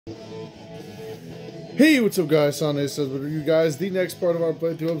Hey, what's up guys, Sonic says with you guys, the next part of our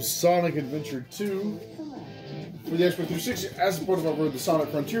playthrough of Sonic Adventure 2 for the Xbox 360 as a part of our Road to Sonic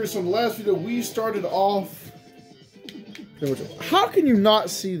Frontier. So in the last video, we started off... How can you not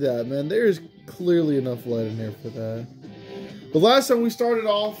see that, man? There's clearly enough light in there for that. The last time we started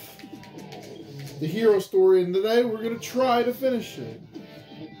off the hero story, and today we're going to try to finish it.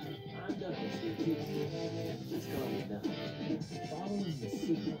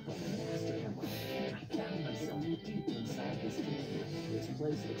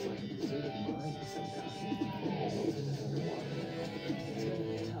 Place looks like a deserted mine of some kind. It's gonna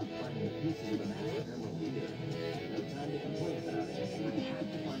be tough finding the pieces of the Master Emerald here. No time to complain about it. I have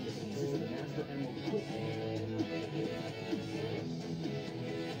to find the pieces of the Master Emerald quickly.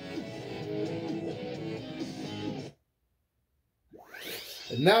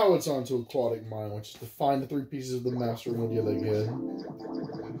 And now it's on to Aquatic Mine, which is to find the 3 pieces of the Master Emerald yet again.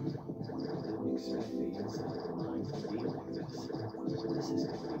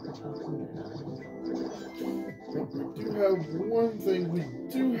 But we do have one thing we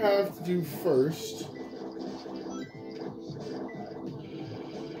do have to do first.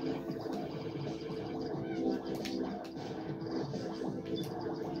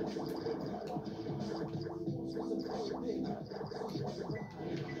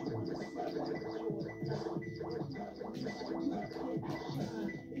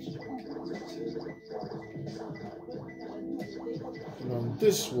 And on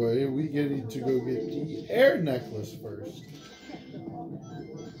this way, we need to go get the air necklace first.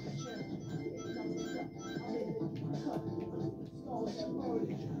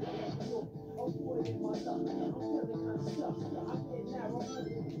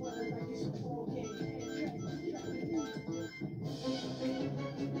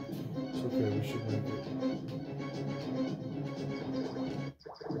 It's okay, we should make it.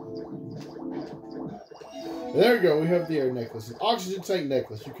 There we go, we have the air necklace. An oxygen tank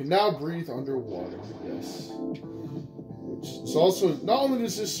necklace. You can now breathe underwater. Yes. It's also, not only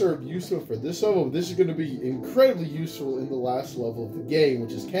does this serve useful for this level, but this is going to be incredibly useful in the last level of the game,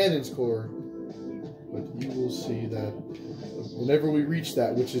 which is Cannon's Core. But you will see that whenever we reach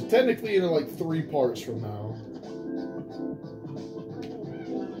that, which is technically in like 3 parts from now.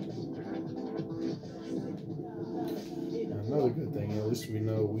 Another good thing, at least we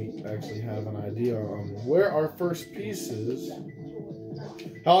know we actually have an idea on where our first piece is. I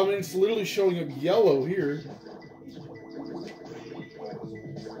mean, it's literally showing up yellow here.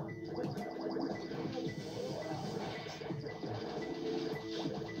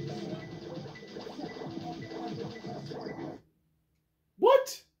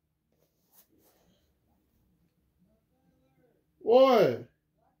 What? What?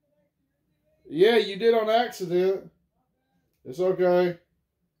 Yeah, you did on accident. It's okay.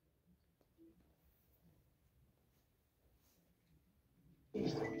 Okay,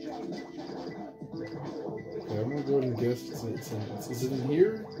 I'm gonna go ahead and guess is it in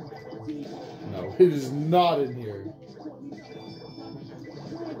here? No, it is not in here.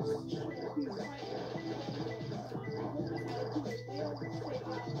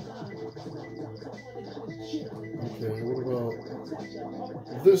 Okay, what about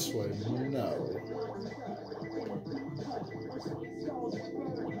this way? No.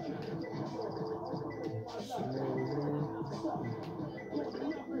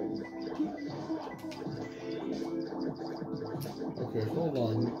 Okay, hold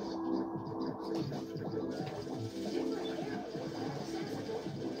on.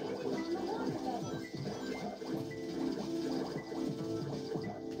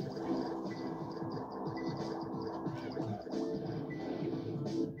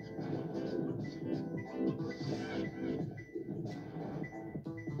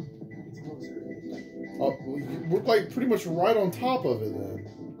 Oh, we're like pretty much right on top of it then.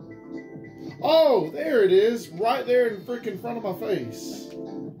 Oh, there it is. Right there in freaking front of my face. It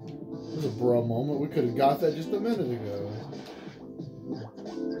was a bruh moment. We could have got that just a minute ago.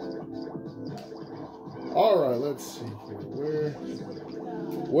 Alright, let's see here.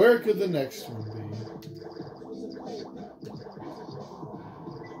 Where could the next one be?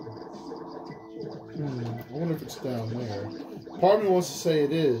 I wonder if it's down there. Part of me wants to say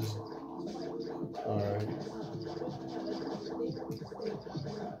it is. Alright.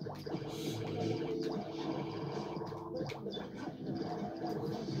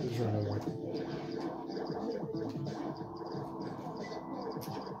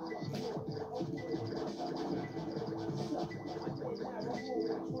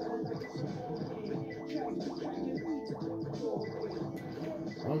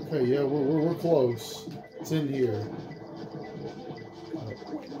 Okay, yeah, we're close. It's in here.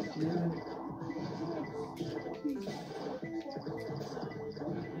 Here.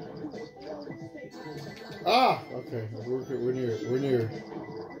 Ah, okay. We're near. We're near.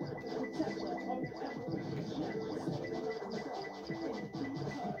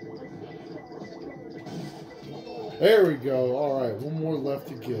 There we go. All right, one more left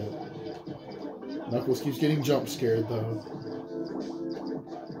to get. Knuckles keeps getting jump scared though.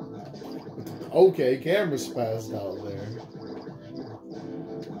 Okay, camera spazzed out there.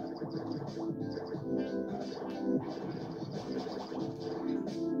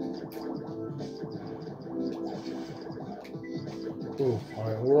 Ooh,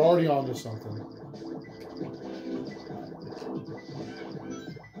 alright, we're already on to something.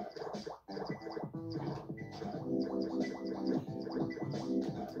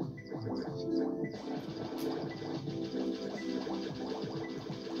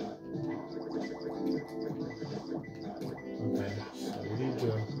 Okay, so we need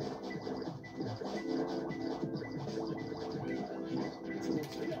to...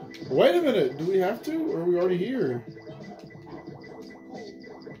 Wait a minute, do we have to? Or are we already here?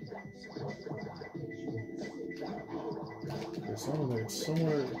 Okay,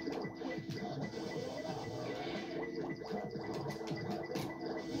 somewhere...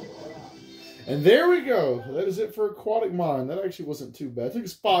 And there we go. That is it for Aquatic Mine. That actually wasn't too bad. It took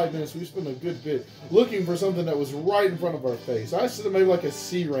us 5 minutes. We spent a good bit looking for something that was right in front of our face. I should have made like a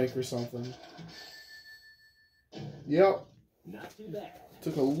C rank or something. Yep. Not too bad.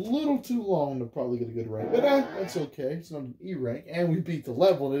 Took a little too long to probably get a good rank. But that's okay. It's not an E rank. And we beat the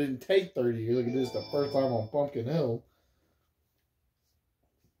level and it didn't take 30 years like it is the first time on Pumpkin Hill.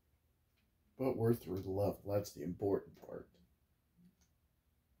 But we're through the level. That's the important part.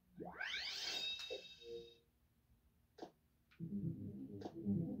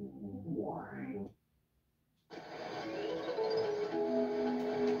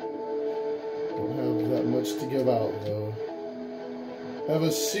 Don't have that much to give out though. Have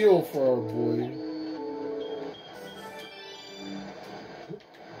a seal for our boy.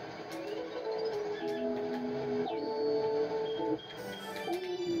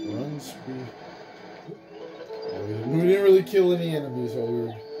 Run speed. We didn't really kill any enemies while we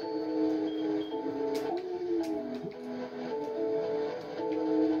were...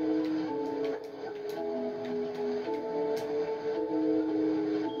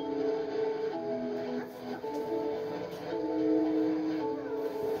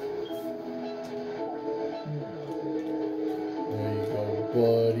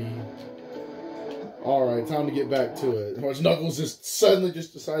 Buddy. Alright, time to get back to it. Watch Knuckles just suddenly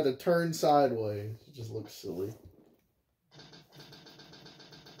just decide to turn sideways. It just looks silly.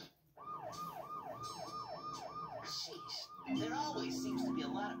 Sheesh. There always seems to be a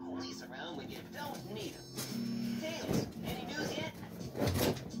lot of police around when you don't need them. Tails, any news yet?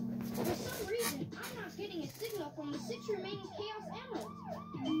 For some reason, I'm not getting a signal from the 6 remaining Chaos Emeralds.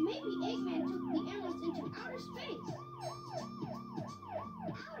 Maybe Eggman took the emeralds into outer space.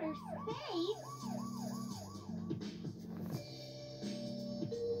 Outer space?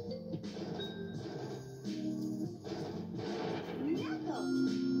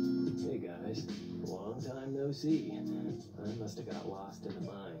 Knuckles! Hey guys, long time no see. I must have got lost in the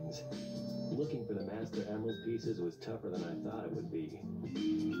mines. Looking for the Master Emerald pieces was tougher than I thought it would be.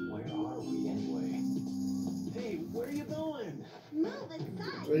 Where are we anyway? Hey, where are you going? Move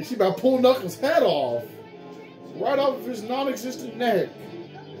aside! You see about pulling Knuckles' head off. Right off of his non-existent neck.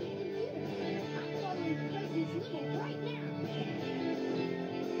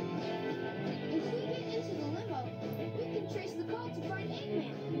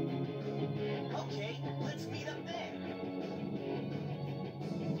 Okay, let's meet up there.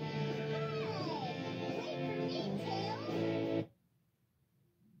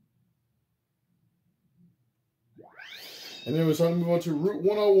 And then we're going to move on to Route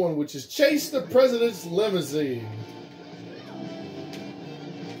 101, which is Chase the President's Limousine.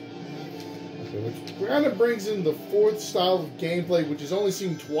 Okay, which kind of brings in the 4th style of gameplay, which is only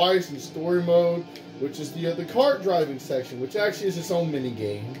seen twice in story mode, which is the kart driving section, which actually is its own mini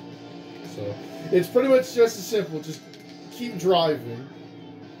game. So it's pretty much just as simple. Just keep driving.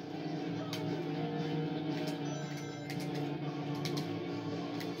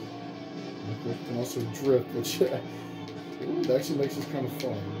 You can also drift, which it actually makes this kind of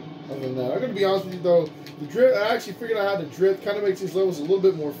fun. Other than that, I'm going to be honest with you though, the drift, I actually figured out how to drift, kind of makes these levels a little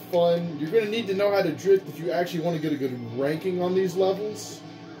bit more fun. You're going to need to know how to drift if you actually want to get a good ranking on these levels.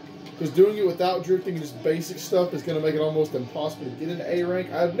 Because doing it without drifting and just basic stuff is going to make it almost impossible to get an A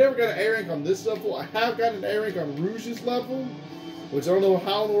rank. I've never got an A rank on this level. I have got an A rank on Rouge's level. Which I don't know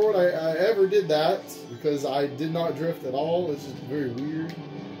how in the world I ever did that, because I did not drift at all. It's just very weird.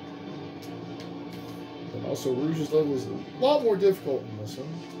 And also, Rouge's level is a lot more difficult in this one.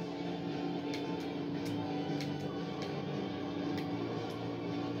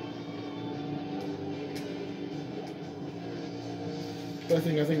 I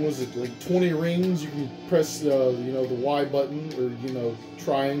think was it like 20 rings. You can press you know, the Y button, or you know,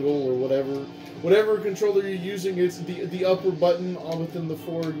 triangle, or whatever controller you're using. It's the upper button on within the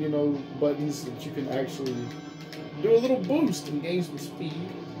 4, you know, buttons that you can actually do a little boost and gain some speed.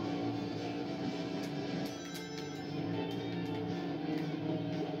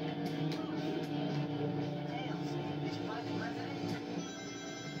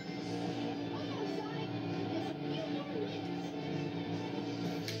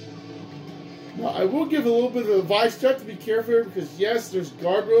 I will give a little bit of advice. You have to be careful here, because yes, there's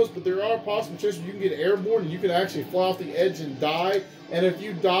guardrails, but there are possible chances you can get airborne and you can actually fly off the edge and die. And if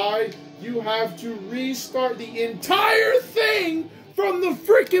you die, you have to restart the entire thing from the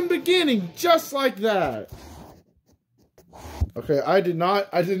freaking beginning, just like that. Okay, I did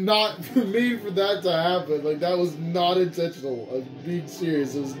not mean for that to happen. Like, that was not intentional. I'm being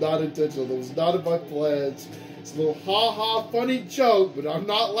serious. It was not intentional. That was not in my plans. It's a little ha-ha funny joke, but I'm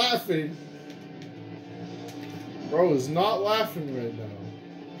not laughing. Bro is not laughing right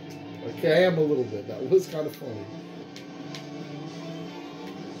now. Okay, I am a little bit. That was kind of funny.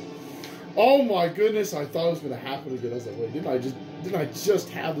 Oh my goodness, I thought it was going to happen again. I was like, wait, didn't I just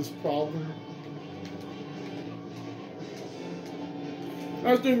have this problem?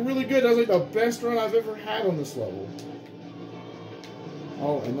 I was doing really good. That was like the best run I've ever had on this level.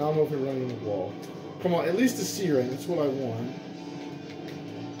 Oh, and now I'm over here running the wall. Come on, at least a C rank. That's what I want.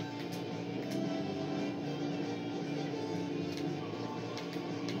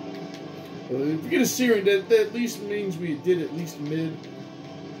 If we get a C rank, that at least means we did at least mid.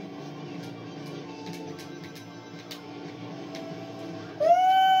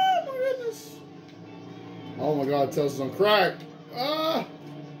 Oh my goodness! Oh my God, it tells us on crack. Ah!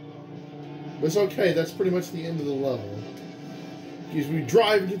 But it's okay. That's pretty much the end of the level. Because we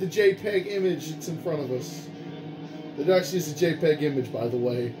drive into the JPEG image that's in front of us. It actually is a JPEG image, by the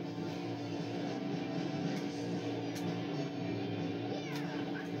way.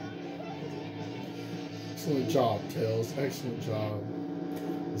 Excellent job, Tails. Excellent job.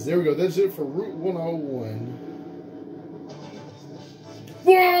 So there we go. That's it for Route 101.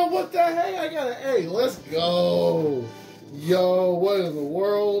 Whoa, what the heck? I got an A. Let's go. Yo, what in the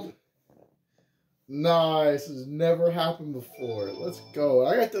world? Nice. This has never happened before. Let's go.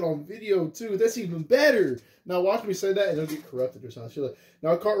 I got that on video, too. That's even better. Now, watch me say that and it'll get corrupted or something.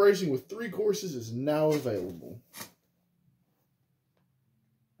 Now, kart racing with 3 courses is now available.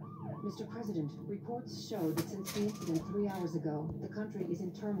 Mr. President, reports show that since the incident 3 hours ago, the country is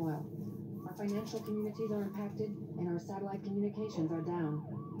in turmoil. Our financial communities are impacted, and our satellite communications are down.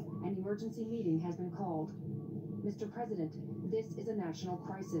 An emergency meeting has been called. Mr. President, this is a national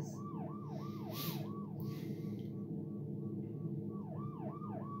crisis.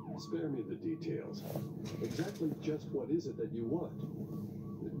 Spare me the details. Exactly just what is it that you want?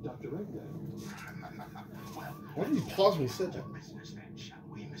 Dr. Eggman? Why did you pause when you said that? Business then, shall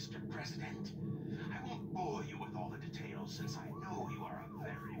we, Mr. President? I won't bore you with all the details, since I know you are a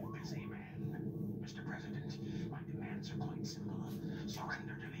very busy man. Mr. President, my demands are quite simple.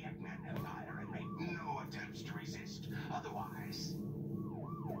 Surrender to the Eggman Empire and make no attempts to resist. Otherwise,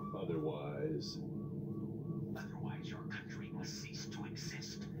 your country will cease to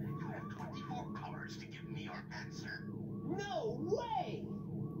exist. You have 24 hours to give me your answer. No way!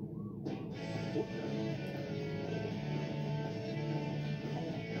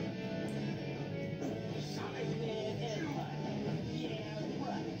 Sonic Man Empire. Yeah,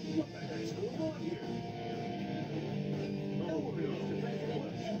 right. What the heck's going on here? Don't worry, Mr. President.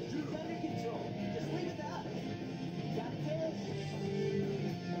 Everything's under control. Just leave it to us. Got it, Tails?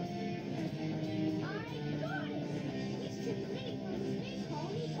 I got it! These trips are heading for the space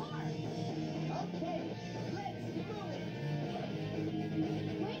colony park. Okay, let's move it.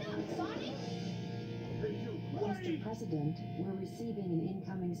 Wait up, Sonic! Hey, you! Mr. President, we're receiving an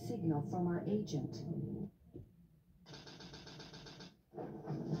incoming signal from our agent.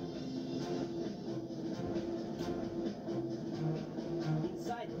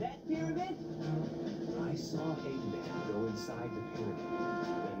 Inside that pyramid? I saw Eggman go inside the pyramid.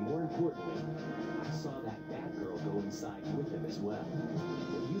 And more importantly, I saw that Batgirl go inside with him as well.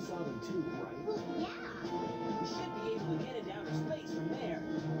 You saw them too, right? Well, yeah. We should be able to get into outer space from there.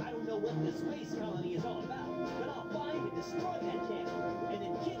 I don't know what the space colony is all about, but I'll find and destroy that camp, and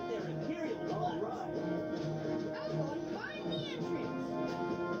then kick their Imperial butts. I'll go and find the entrance.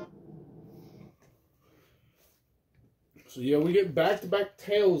 So yeah, we get back-to-back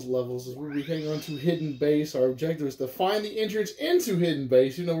Tails levels as we'll be heading on to Hidden Base. Our objective is to find the entrance into Hidden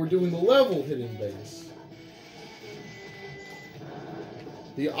Base. You know, we're doing the level Hidden Base.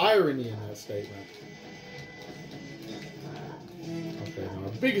 The irony in that statement. Okay, now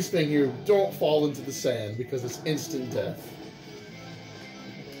the biggest thing here, don't fall into the sand because it's instant death.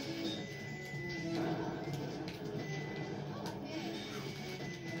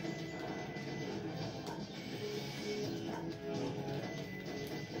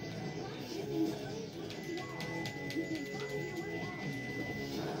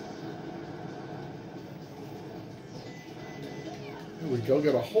 There we go,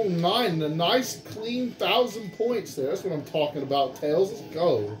 got a whole 9 and a nice clean 1,000 points there. That's what I'm talking about, Tails. Let's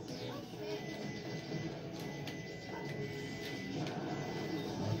go.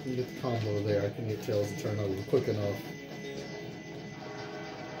 I can get the combo there. I can get Tails to turn over quick enough.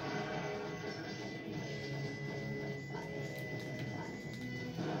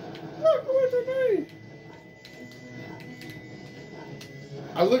 Look away from me!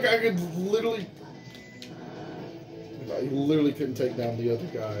 I could literally... I literally couldn't take down the other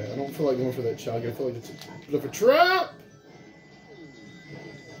guy. I don't feel like going for that chug. I feel like it's a bit of a trap!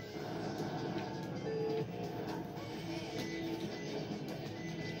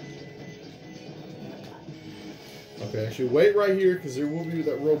 Okay, actually wait right here because there will be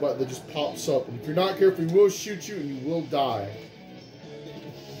that robot that just pops up. And if you're not careful, he will shoot you and you will die.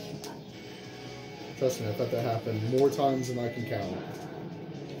 Trust me, I've had that happen more times than I can count.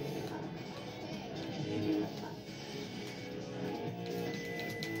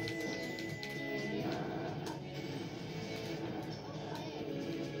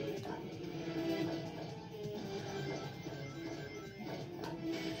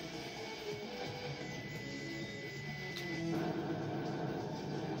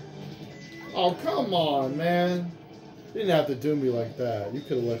 Oh, come on, man. You didn't have to do me like that. You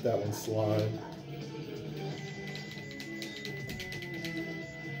could have let that one slide.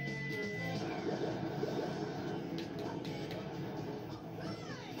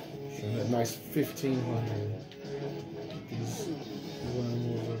 Showing that nice 1,500. These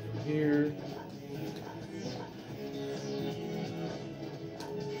animals over here.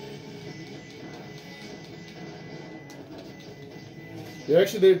 Yeah,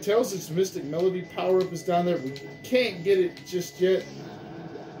 actually, it tells us Mystic Melody power-up is down there. We can't get it just yet.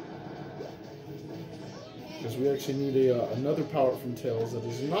 Because we actually need another power-up from Tails that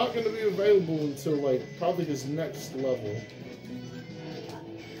is not going to be available until, like, probably his next level.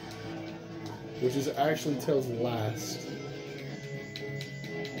 Which is actually Tails' last.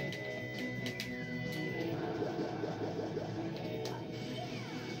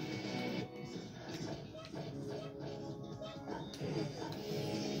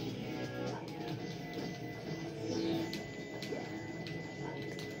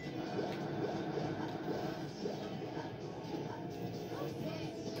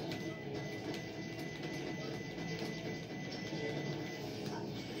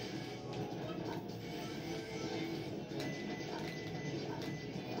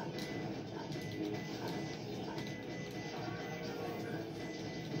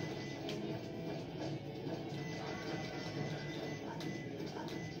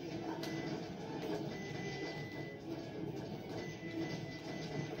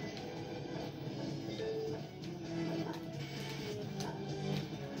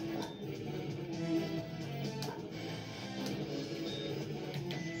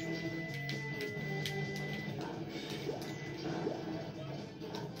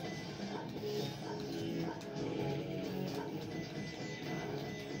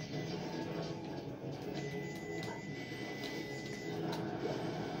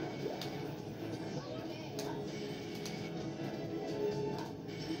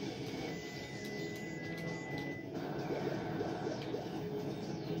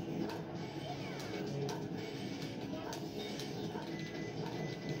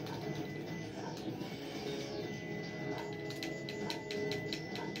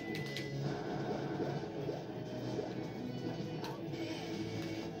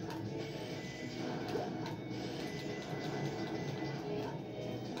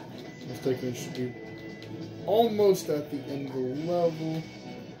 Thinking it should be almost at the end of the level.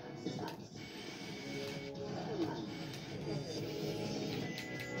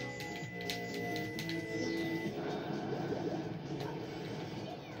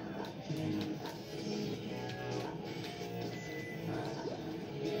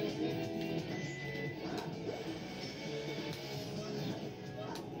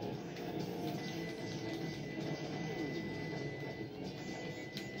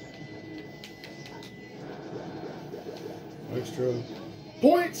 intro.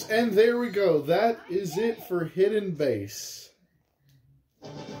 Points, and there we go. That is it for Hidden Base. I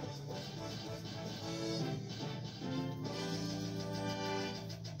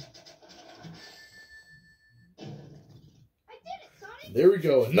did it, Sonic! There we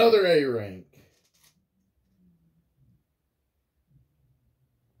go. Another A rank.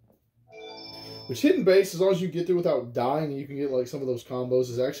 Which Hidden Base, as long as you get through without dying, and you can get like some of those combos,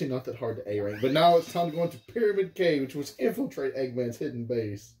 is actually not that hard to A rank. But now it's time to go into Pyramid Cave, which was infiltrate Eggman's Hidden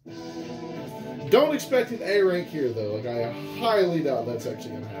Base. Don't expect an A rank here though. Like I highly doubt that's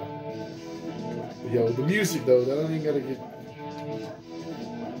actually gonna happen. But, yo, the music though, that ain't gotta get.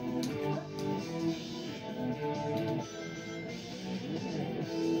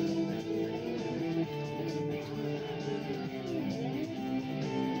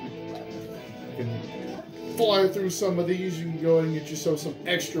 Fly through some of these, you can go ahead and get yourself some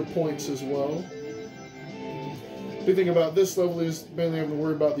extra points as well. Big thing about this level is mainly having to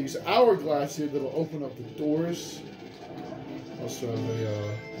worry about these hourglass here that'll open up the doors. Also have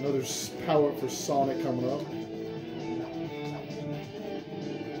another power up for Sonic coming up.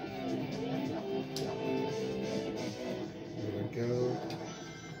 There we go.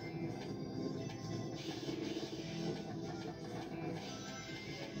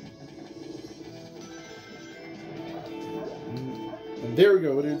 And there we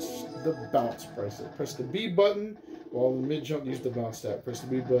go, it is the bounce price. Press the B button while in mid jump, use the bounce stat. Press the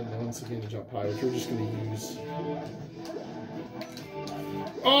B button and once again to jump higher, which we're just going to use.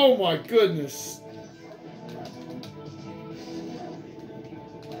 Oh my goodness!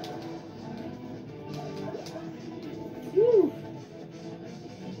 Woo!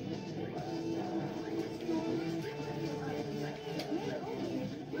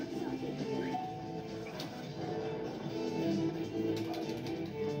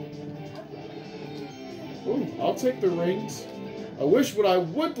 Ooh, I'll take the rings. I wish what I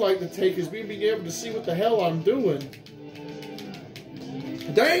would like to take is me being able to see what the hell I'm doing.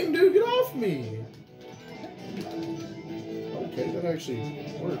 Dang, dude, get off me! Okay, that actually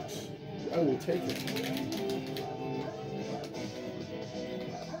works. I will take it.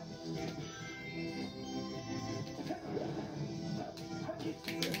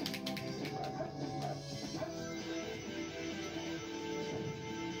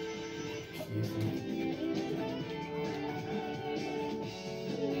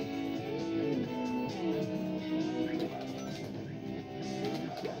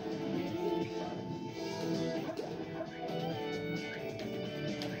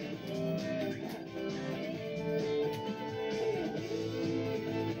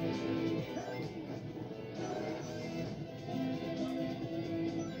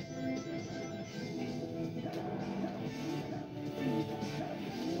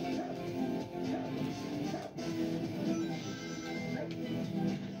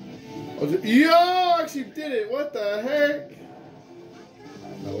 Yo, I actually did it. What the heck?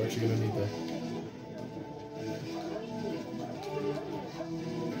 No, we're actually gonna need that.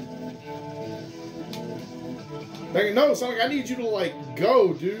 Dang it, no, Sonic, I need you to like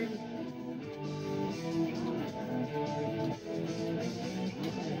go, dude.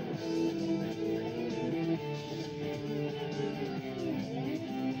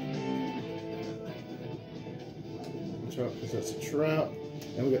 Watch out, because that's a trap.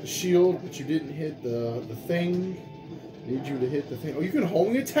 And we got the shield, but you didn't hit the thing. Need you to hit the thing. Oh, you can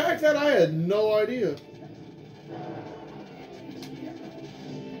homing attack that? I had no idea.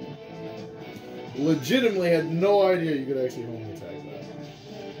 Legitimately had no idea you could actually homing attack that.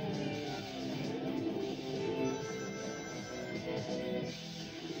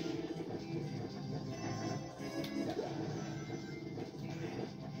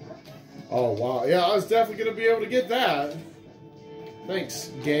 Oh, wow. Yeah, I was definitely going to be able to get that. Thanks,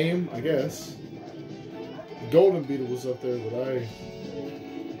 game, I guess. Golden Beetle was up there, but I...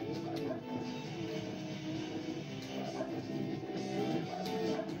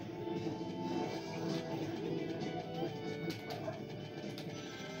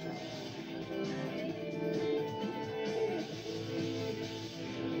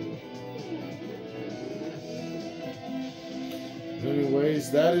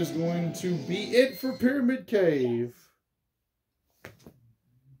 Anyways, that is going to be it for Pyramid Cave.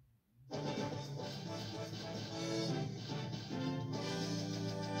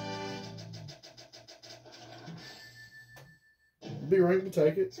 B rank will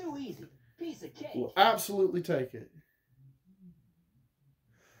take it. Too easy. Piece of cake. We'll absolutely take it.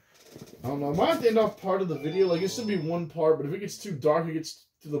 I don't know. I might have to end off part of the video. Like, it should be one part, but if it gets too dark, it gets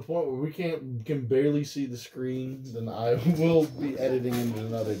to the point where we can barely see the screen, then I will be editing into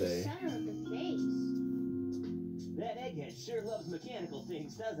another day. Center of the base. That Egghead sure loves mechanical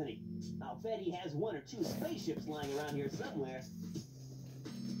things, doesn't he? I'll bet he has 1 or 2 spaceships lying around here somewhere.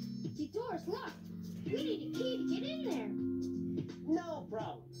 The door's locked. We need a key to get in there. No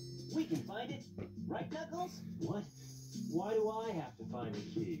problem. We can find it. Right, Knuckles? What? Why do I have to find a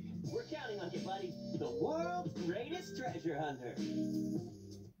key? We're counting on you, buddy. The world's greatest treasure hunter.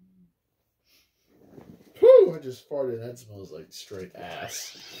 Whew, I just farted. That smells like straight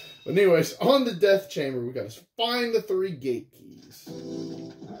ass. But anyways, on the death chamber, we gotta find the 3 gate keys.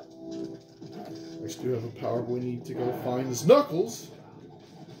 We do have a power, but we need to go find this Knuckles,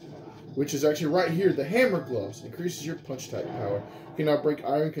 which is actually right here. The hammer gloves increases your punch type power. You can now break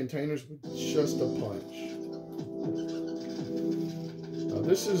iron containers with just a punch. Now,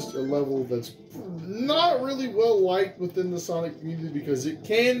 this is a level that's not really well liked within the Sonic community because it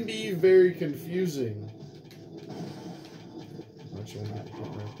can be very confusing. Actually, I'm gonna hit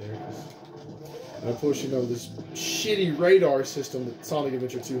right there. And of course, you know, this shitty radar system that Sonic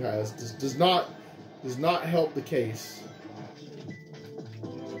Adventure 2 has does not help the case.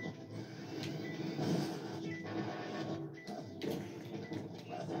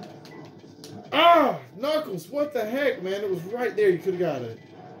 Ah! Knuckles, what the heck, man? It was right there. You could have got it.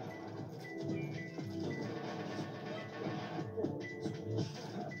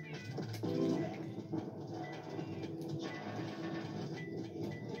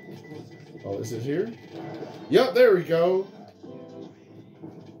 Oh, is it here? Yep, there we go.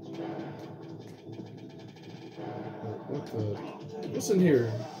 What the? What's in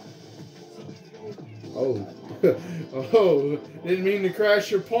here? Oh. Oh, didn't mean to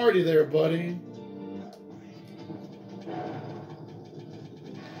crash your party there, buddy.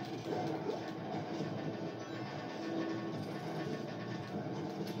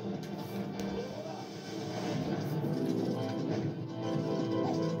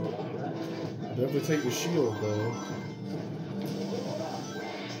 Definitely take the shield, though.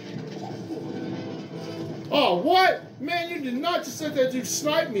 Oh, what? Man, you did not just let that dude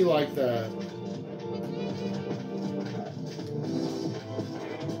snipe me like that.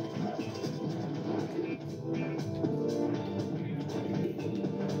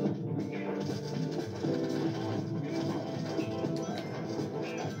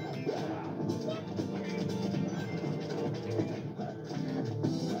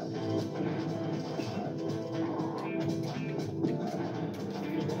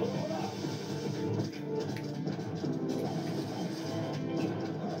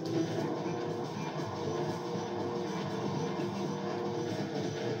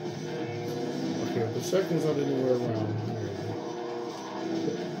 The second's not anywhere around here.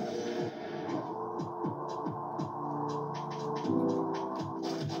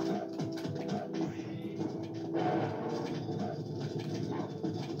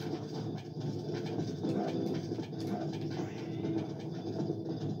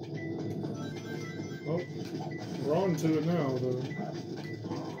 Oh, we're on to it now, though.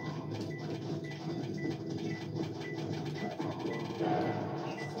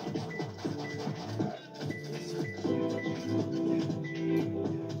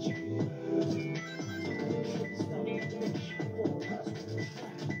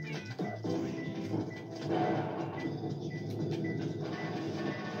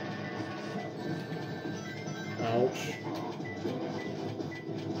 Ouch.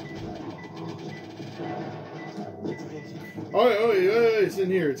 Oh, it's in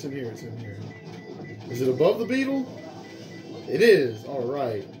here, it's in here, it's in here. Is it above the beetle? It is,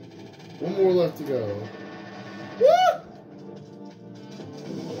 alright. One more left to go. Woo!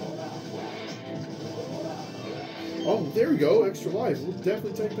 Oh, there we go, extra life. We'll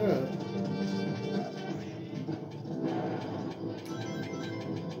definitely take that.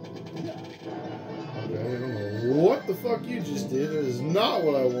 Okay, I don't know what the fuck you just did. That is not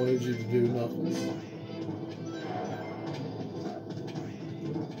what I wanted you to do, Knuckles.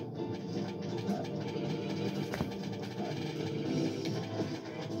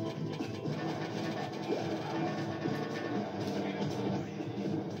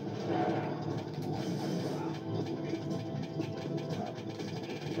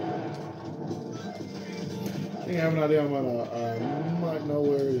 I have an idea. I might know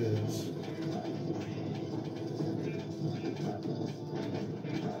where it is.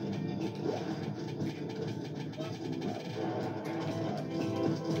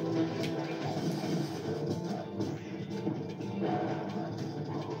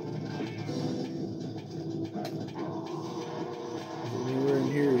 Anywhere in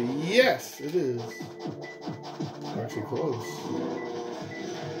here? Yes, it is. We're actually close.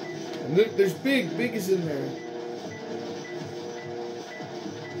 And there's Big. Big is in there.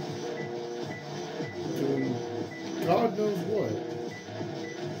 Doing God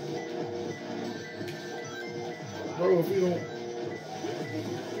bro, if we don't...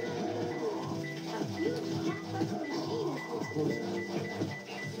 A huge cat-like machine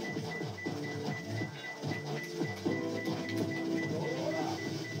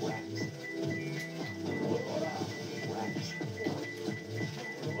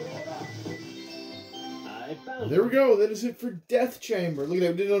I found There we go. That is it for Death Chamber. Look at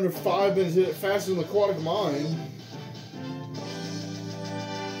that. We did it under 5 minutes. Did it faster than the Aquatic Mine.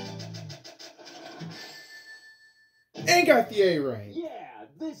 And got the A rank. Yeah,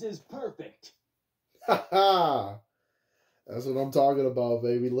 this is perfect. Ha ha. That's what I'm talking about,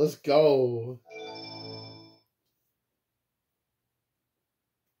 baby. Let's go.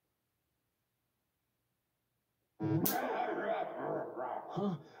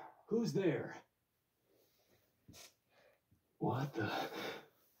 Huh? Who's there? What the?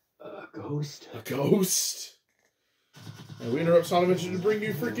 A ghost? A ghost. And we interrupt Sonic Adventure to bring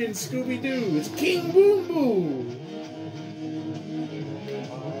you freaking Scooby-Doo. It's King Boom Boom.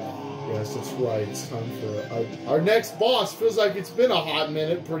 Yes, that's right. It's time for our next boss. Feels like it's been a hot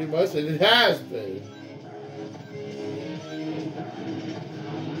minute, pretty much, and it has been.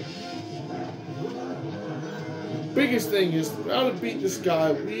 Biggest thing is, how to beat this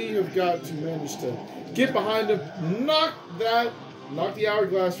guy, we have got to manage to get behind him, knock the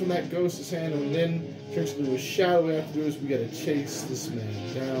hourglass from that ghost's hand, and then essentially with Shadow, what we have to do is we gotta chase this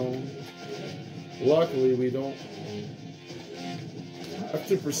man down. Luckily, we don't have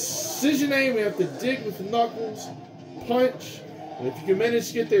to precision aim, we have to dig with the knuckles, punch, and if you can manage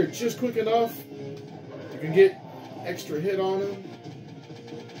to get there just quick enough, you can get extra hit on him.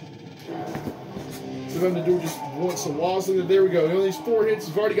 So we're going to do just once in a while. So there we go. He only needs 4 hits.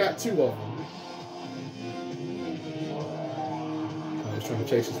 He's already got 2 of them. I was trying to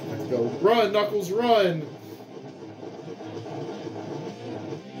chase this. Let's go. Run, Knuckles, run!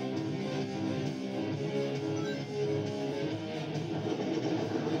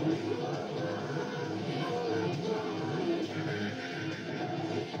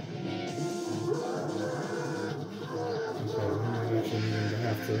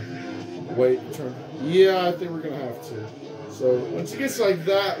 Wait, turn. Yeah, I think we're gonna have to. So once it gets like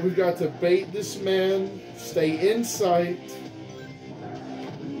that, we've got to bait this man, stay in sight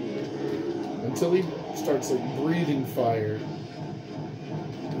until he starts like breathing fire.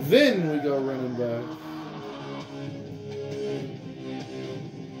 Then we go running back.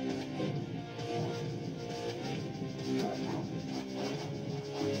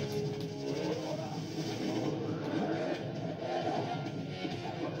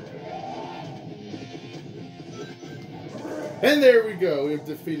 And there we go. We have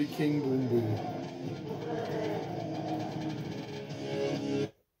defeated King Boom Boom.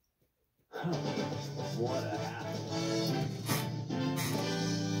 What a hassle.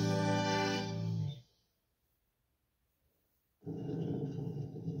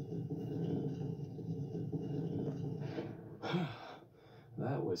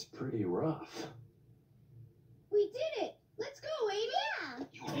 That was pretty rough. We did it! Let's go, Amy!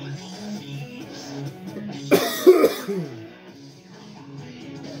 You little thieves.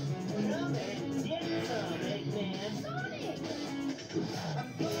 Come and get some, Eggman. Sonic!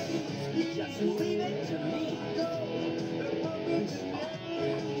 Just leave it to me.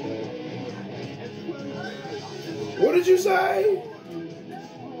 What did you say?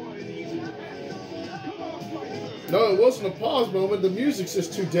 No, it wasn't a pause moment. The music's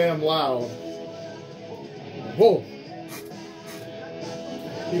just too damn loud. Whoa.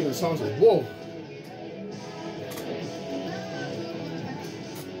 Even the song's like, whoa.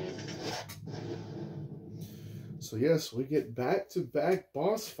 So yes, we get back-to-back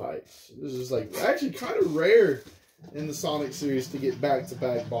boss fights. This is like actually kind of rare in the Sonic series to get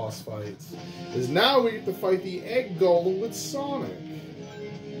back-to-back boss fights. Because now we get to fight the Egg Golem with Sonic.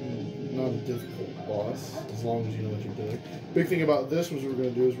 Not a difficult boss, as long as you know what you're doing. Big thing about this was we're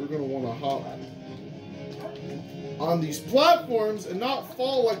going to do is we're going to want to hop on these platforms and not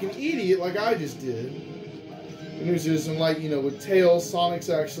fall like an idiot like I just did. And there's just, and like, you know, with Tails, Sonic's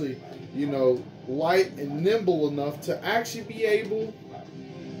actually, you know, light and nimble enough to actually be able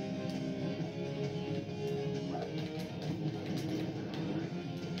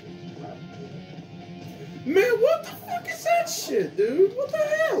Man, what the fuck is that shit, dude? What the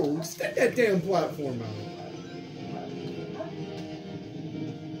hell? Stick that damn platform out.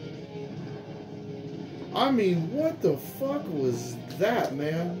 I mean, what the fuck was that,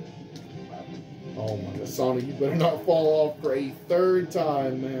 man? Oh my god, Sonic, you better not fall off for a 3rd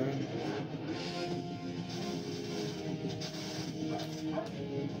time, man.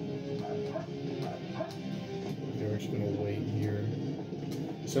 They're just gonna wait here.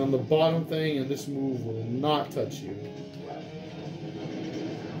 So on the bottom thing, and this move will not touch you.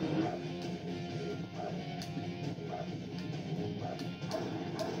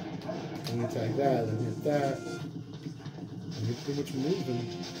 And you attack that, and hit that. And you're pretty much moving.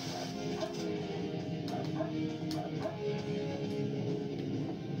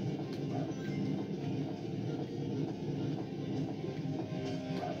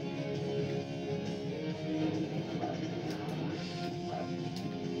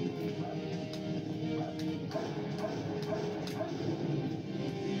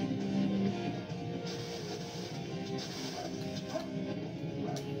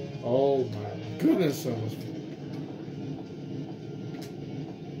 Oh my goodness, so much.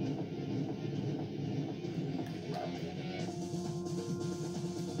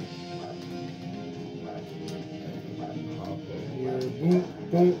 Hop over here. Boom,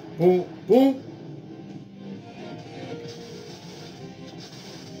 boom, boom, boom.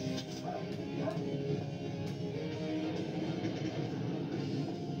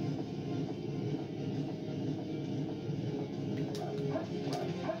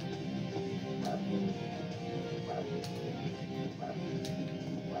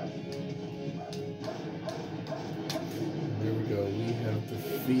 There we go. We have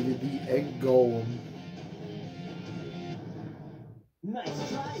defeated the egg golem. Nice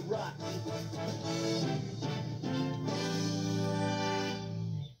try, Rock.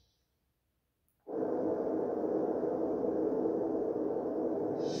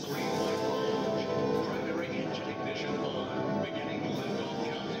 Primary engine ignition on. Beginning liftoff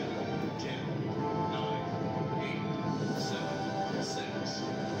countdown. 10, 9, 8, 7, 6,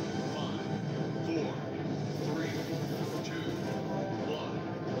 5, 4, 3, 2,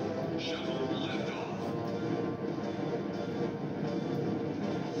 1. Shuttle liftoff.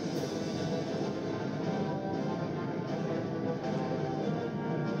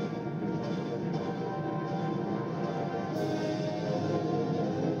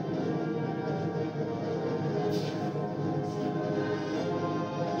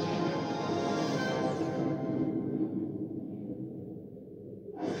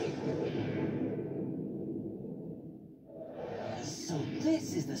 So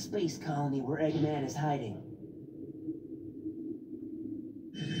this is the space colony where Eggman is hiding.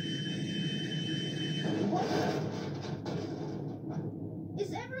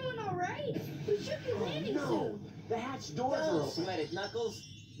 Is everyone alright? We should be landing soon. The hatch doors are open. Sweat it, Knuckles.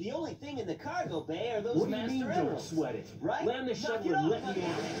 The only thing in the cargo bay are those What do you master mean, don't emeralds. sweat it? Right? Land the Knock shuttle it and off, let me Knuckles.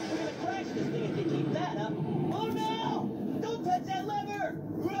 out. We're gonna crash this thing if they keep that up. Oh no! Don't touch that lever!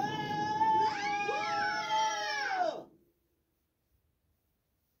 Whoa!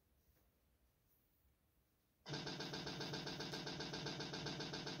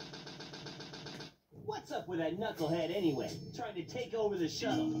 What's up with that knucklehead anyway? Trying to take over the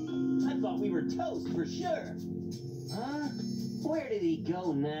shuttle. I thought we were toast for sure. Huh? Where did he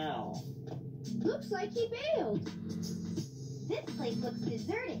go now? Looks like he bailed. This place looks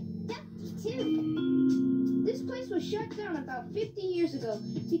deserted. Dusty, too. This place was shut down about 50 years ago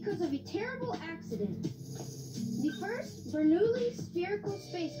because of a terrible accident. The first Bernoulli spherical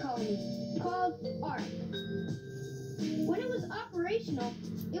space colony, called ARC. When it was operational,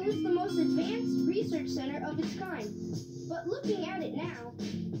 it was the most advanced research center of its kind. But looking at it now...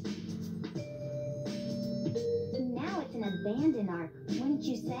 Now it's an abandoned ark, wouldn't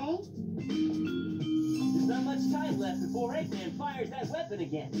you say? There's not much time left before Eggman fires that weapon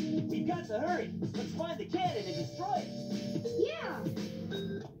again. We've got to hurry. Let's find the cannon and destroy it. Yeah!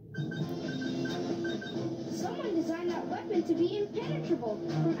 Someone designed that weapon to be impenetrable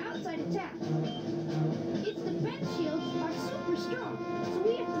from outside attack. Its defense shields are super strong, so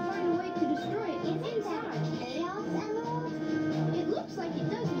we have to find a way to destroy it Isn't that inside. a Chaos Emerald? It looks like it,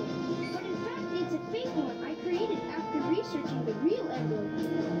 doesn't it? But in fact, it's a fake one I created after researching the real emerald.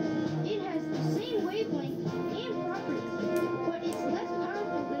 It has the same wavelength and properties, but it's less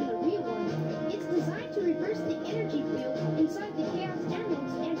powerful than the real one. It's designed to reverse the energy field inside the Chaos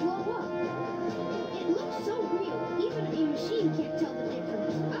Emeralds and blow up. It looks so real, even a machine can't tell the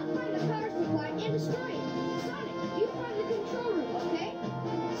difference. I'll find the power supply and destroy it. Sonic, you find the control room, okay?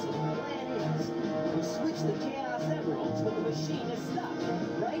 So the plan is, we switch the Chaos Emeralds when the machine is stopped,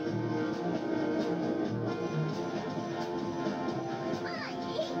 right? I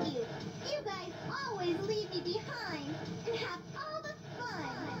hate you! You guys always leave me behind and have all the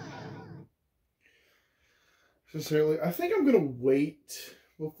fun! Sincerely, I think I'm gonna wait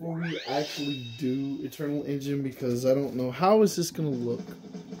before we actually do Eternal Engine because I don't know how is this gonna look.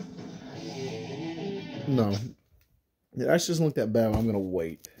 No, it actually doesn't look that bad. I'm gonna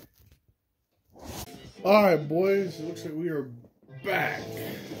wait. All right, boys. It looks like we are back.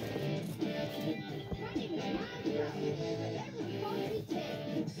 My name is Miles Brown. Every Foxy 10,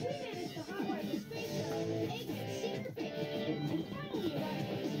 we managed to hotwire the space shuttle with Eggman's secret base, and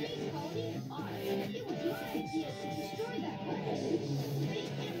finally arrived at the space colony, Mars. It was my idea to destroy that weapon. Big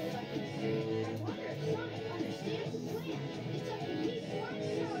Emerald weapon. I wonder if Sonic understands the plan. It's up to me to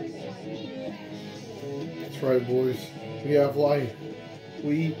launch power supply and back. That's right, boys. We have light.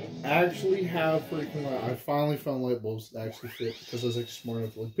 We actually have freaking light. I finally found light bulbs that actually fit because I was actually smart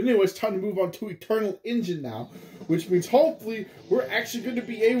enough to look. But anyway, it's time to move on to Eternal Engine now, which means hopefully we're actually going to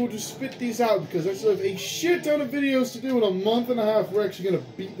be able to spit these out because I still have a shit ton of videos to do in a month and a half. We're actually going to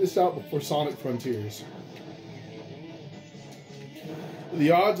beat this out before Sonic Frontiers. The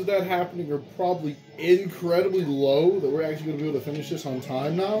odds of that happening are probably incredibly low that we're actually going to be able to finish this on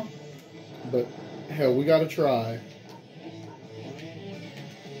time now. But hell, we got to try.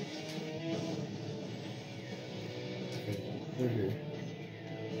 They're here.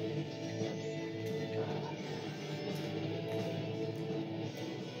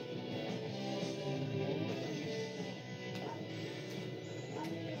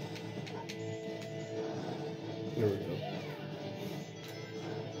 There we go.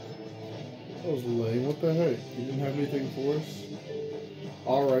 That was lame. What the heck? You didn't have anything for us?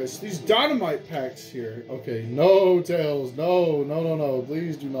 Alright, so these dynamite packs here. Okay, no, Tails. No, no, no, no.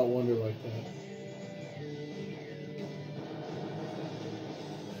 Please do not wander like that.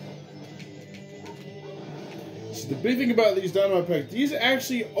 The big thing about these dynamite packs, these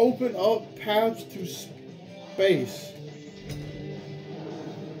actually open up paths to space.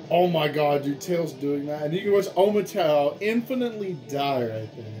 Oh my god, dude, Tails doing that. And you can watch Omatao infinitely die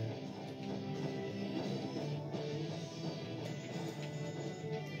right there.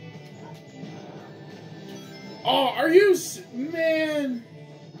 Oh, are you... Man!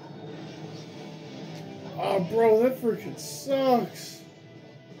 Oh, bro, that freaking sucks.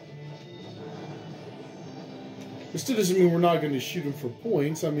 It still doesn't mean we're not going to shoot him for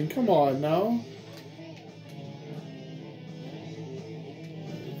points. I mean, come on now.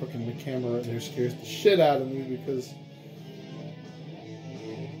 Fucking the camera right there scares the shit out of me because...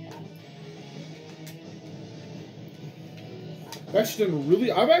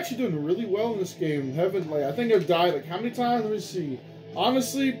 I've actually done really well in this game. I think I've died like how many times? Let me see.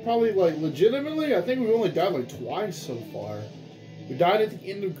 Honestly, probably like legitimately, I think we've only died like twice so far. We died at the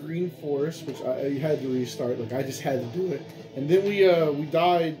end of Green Forest, which I had to restart. Like I just had to do it, and then we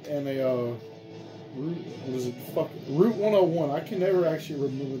died in a Route 101. I can never actually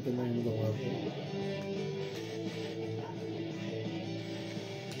remember the name of the level.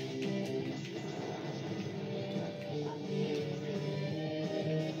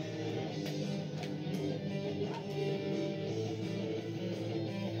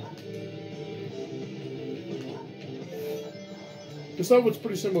 This level's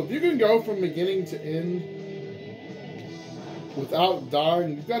pretty simple. If you can go from beginning to end without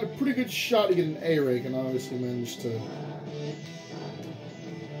dying, you've got a pretty good shot to get an A-Ray, and obviously manage to...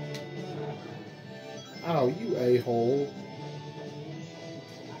 Ow, you a-hole.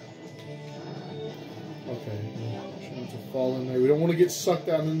 Okay, trying to fall in there. We don't want to get sucked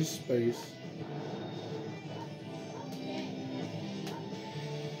out into space.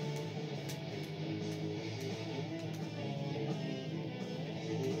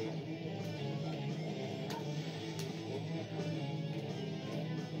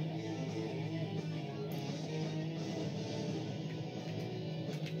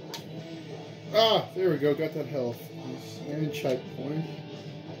 Ah, there we go. Got that health. And checkpoint.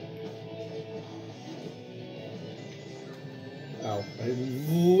 Ow. I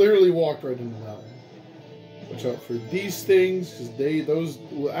literally walked right into that one. Watch out for these things, because those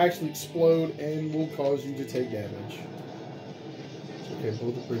will actually explode and will cause you to take damage. It's okay,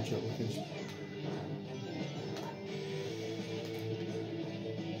 blow the bridge up. We can...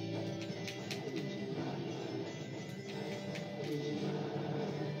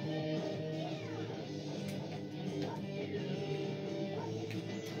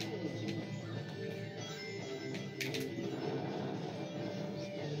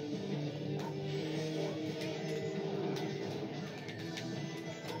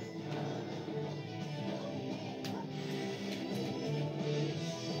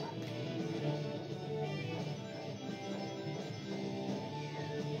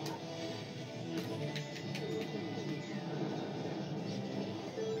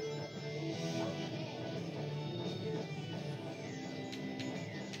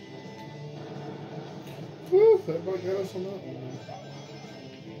 Woo, everybody got us on that one.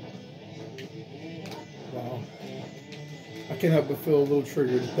 Wow. I can't help but feel a little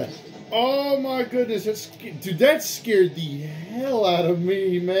triggered at that. Oh my goodness, dude, that scared the hell out of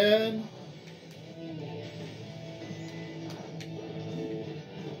me, man.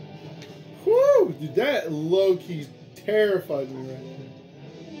 Whew, dude, that low-key terrified me right now.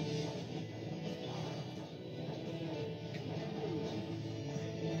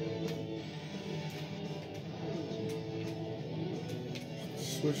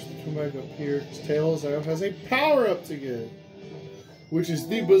 Switch to come back up here. Tails now has a power-up to get, which is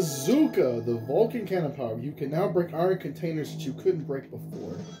the bazooka, the Vulcan cannon power. You can now break iron containers that you couldn't break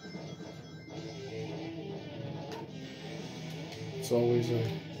before. It's always a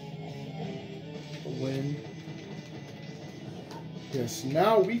win. Yes,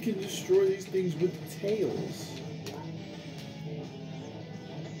 now we can destroy these things with tails.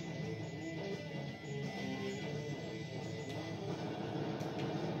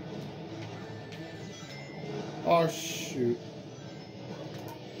 Oh, shoot.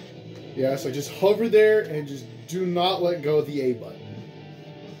 Yeah, so just hover there and just do not let go of the A button.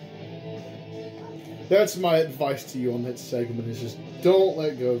 That's my advice to you on that segment, is just don't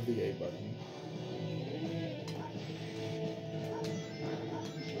let go of the A button.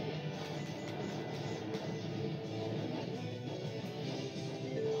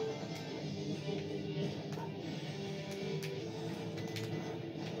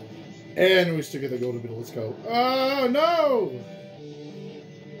 And we still get the golden middle. Let's go. Oh, no!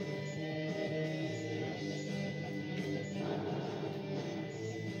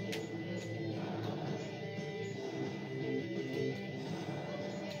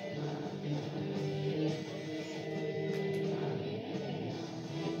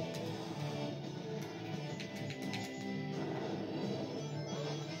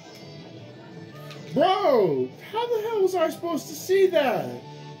 Bro! How the hell was I supposed to see that?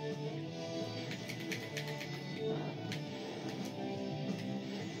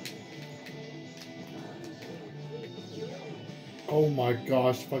 Oh my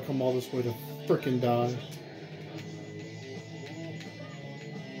gosh, if I come all this way to frickin' die.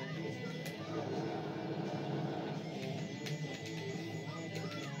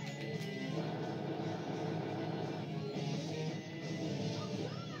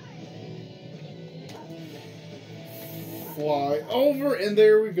 Fly over, and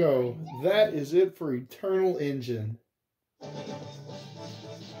there we go. That is it for Eternal Engine.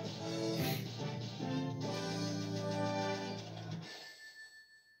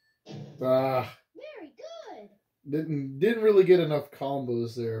 Very good. Didn't really get enough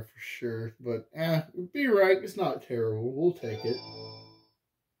combos there for sure, but be right. It's not terrible. We'll take it.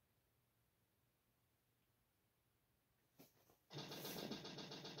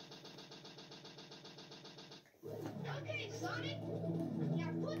 Okay, Sonic.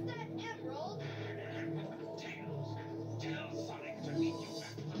 Now put that emerald. Tails. Tell Sonic to meet you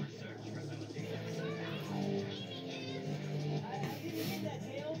back at the research facility. Did you get that,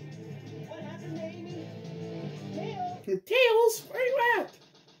 Tails? What happened to Amy? Tails? Tails, where you at?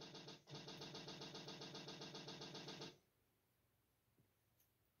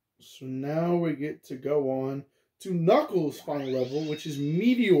 So now we get to go on to Knuckles' final level, which is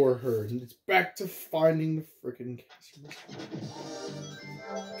Meteor Herd, and it's back to finding the frickin' customers.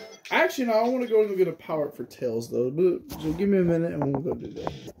 Actually, no, I want to go and go get a power up for Tails, though. But, so give me a minute, and we'll go do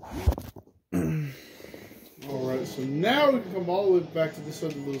that. Alright, so now we can come all the way back to this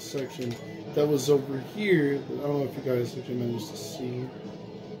other little section that was over here. I don't know if you guys actually managed to see.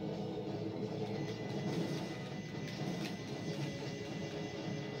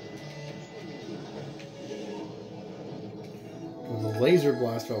 The laser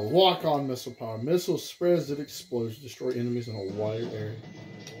blast fell. Lock on missile power. Missile spreads, it explodes, destroy enemies in a wider area.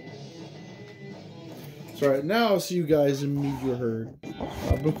 So right now I'll see you guys in Meteor Herd.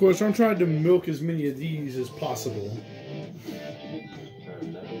 But of course I'm trying to milk as many of these as possible. Yes,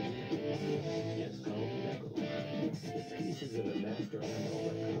 called Knuckles. Pieces of a master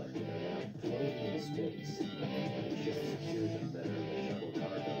emerald collected are now floating in space. The ship secured the center of the shuttle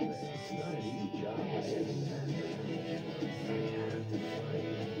cargo bay. It's not an easy job receiving that. I have to find it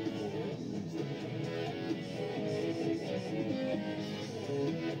before we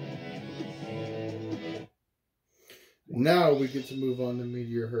lose them. Now we get to move on to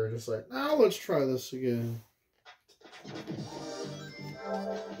Meteor Herd. It's like, now let's try this again.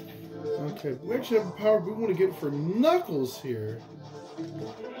 Okay, we actually have a power we want to get for Knuckles here.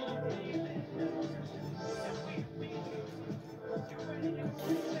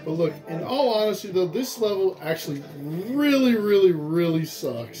 But look, in all honesty though, this level actually really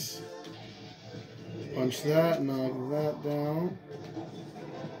sucks. Punch that, knock that down.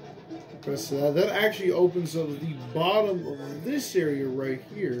 Press that. That actually opens up the bottom of this area right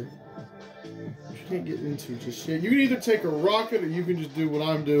here. You can't get into just yet. You can either take a rocket or you can just do what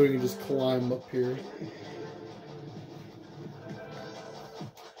I'm doing and just climb up here.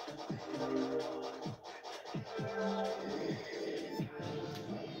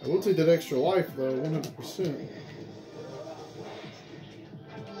 I will take that extra life though, 100%.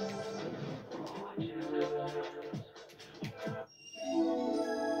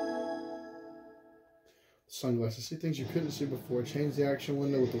 Sunglasses. See things you couldn't see before. Change the action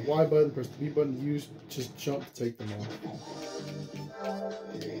window with the Y button. Press the B button to use. Just jump to take them off.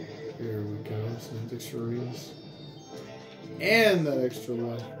 Here we go. Some extra rings. And that extra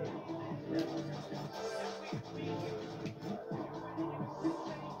life.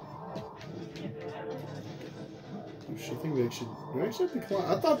 Oh shit, I think we actually... Do we actually have to climb?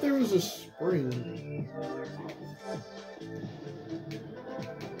 I thought there was a spring.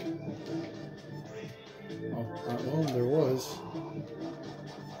 Well, there was.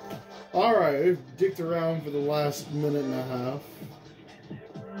 Alright, we've dicked around for the last minute and a half.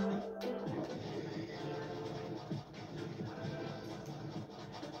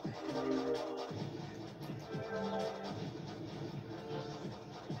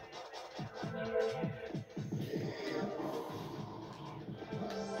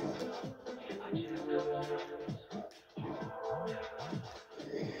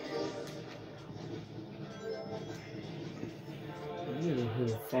 I need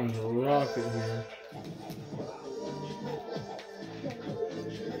to find a rocket here.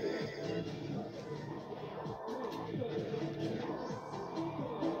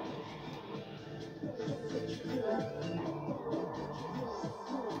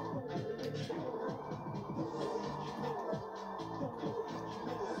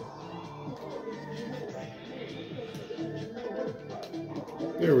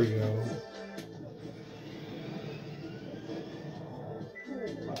 There we go.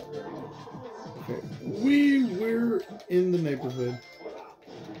 Okay, we're in the neighborhood.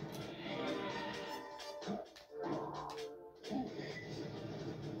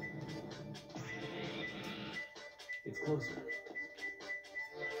 It's closer.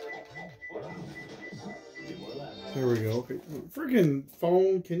 There we go. Okay, freaking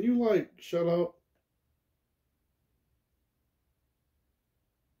phone, can you like shut up?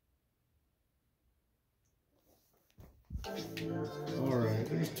 Alright,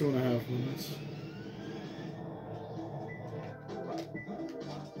 there's 2.5 minutes.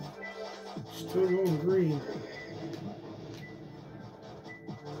 Still going green.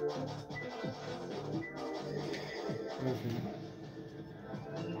 Okay.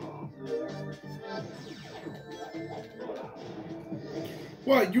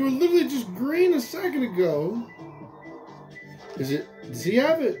 What? You were literally just green a second ago. Is it? Does he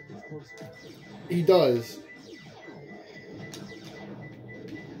have it? He does.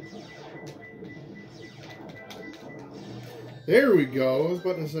 There we go. I was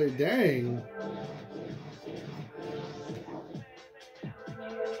about to say, dang.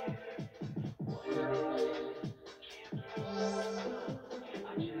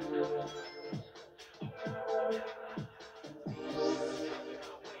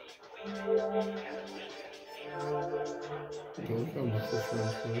 Look how much this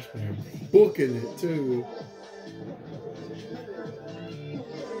runs for this man. Booking it too.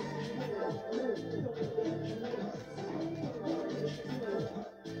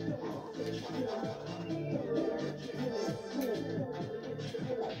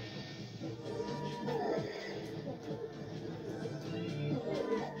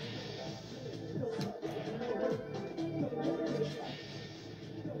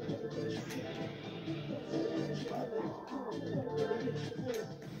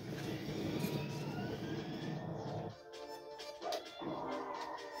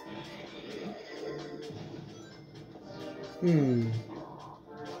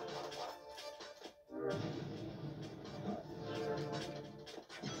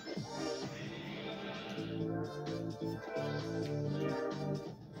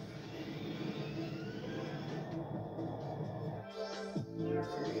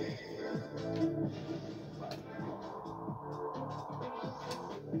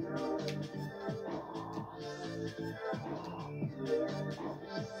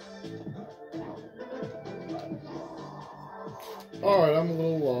 Alright, I'm a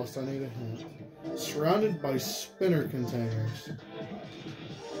little lost. I need a hint. Surrounded by spinner containers.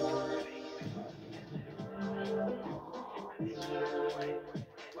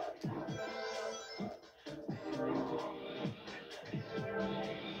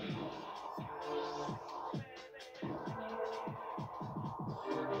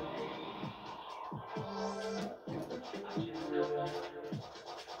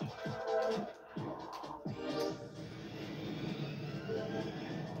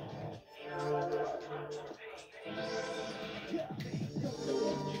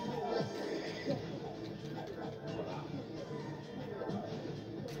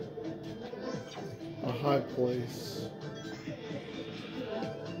 high place.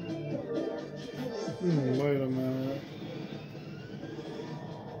 Wait a minute.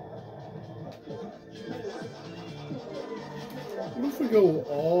 What if we go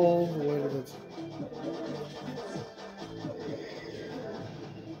all the way to the top?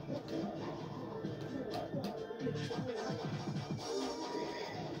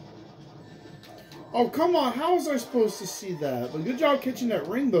 Oh, come on. How was I supposed to see that? But good job catching that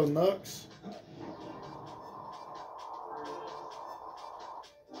ring, though, Nux.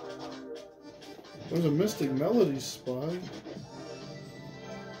 There's a Mystic Melodies spot.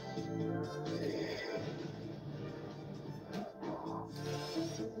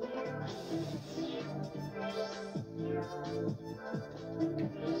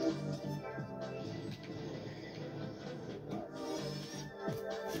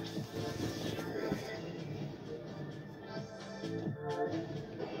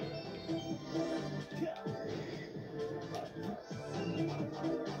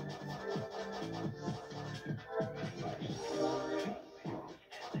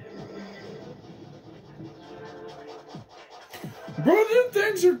 Bro, them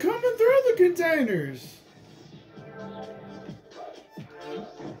things are coming through the containers.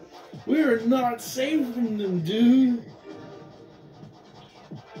 We are not safe from them, dude.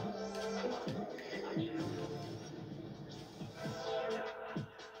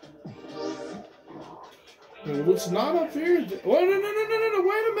 Well, what's not up here? Oh, no,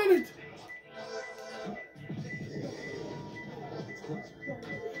 wait a minute.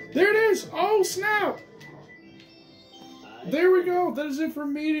 There it is. Oh, snap. There we go. That is it for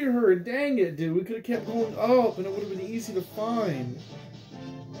Meteor. Dang it, dude. We could have kept going up and it would have been easy to find.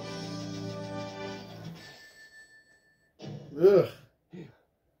 Ugh.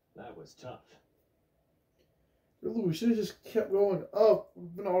 That was tough. Really, we should have just kept going up.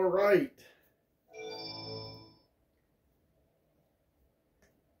 We've been alright.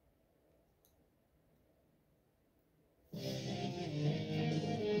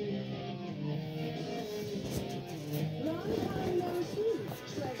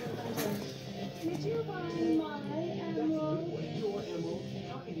 Did you find my emerald? Your emerald.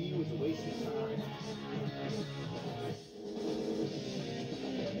 Talking to you is a waste of time.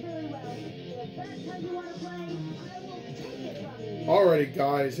 Very well. If that's how you want to play, I will take it from you. Alrighty,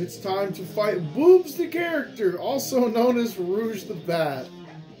 guys. It's time to fight Boobs the character, also known as Rouge the Bat.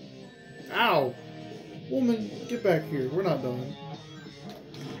 Ow. Woman, get back here. We're not done.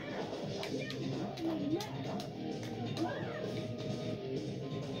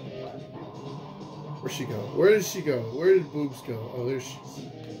 Where'd she go? Where did she go? Where did Boobs go? Oh, there she is.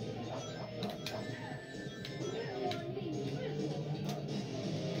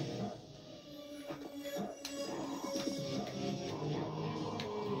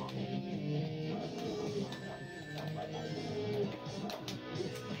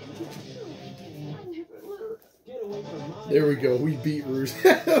 There we go. We beat Rouge.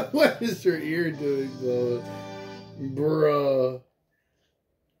 What is her ear doing, though? Bruh.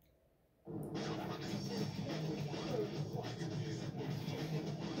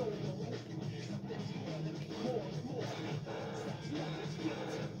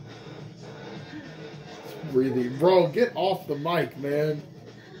 Breathing. Bro, get off the mic, man.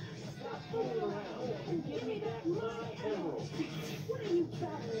 Give me back my emerald. What are you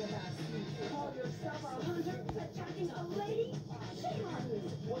babbling about? You call yourself a hunter attacking a lady? Shame on you.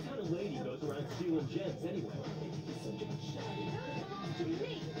 What kind of lady goes around stealing gems anyway? To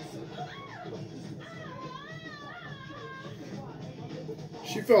me.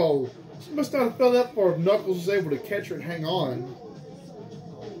 She fell. She must not have fell that far if Knuckles was able to catch her and hang on.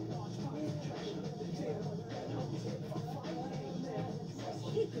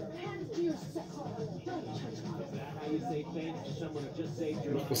 Keep your hands to yourself. Don't touch me. Is that how you say thanks to someone who just saved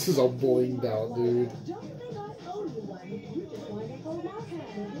your life? This is all blinged out, dude. Don't think I owe you one. You just want to hold out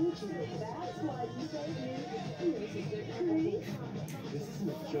hand, didn't you? That's why you saved me. Mrs. Creed. This isn't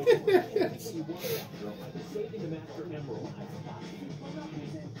a joke. Anything you want, girl. Saving the Master Emerald.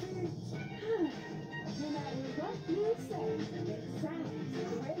 No matter what you say, it sounds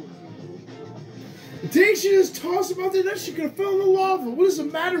crazy. Dang, she just tossed him out there. That she could have fell in the lava. What is the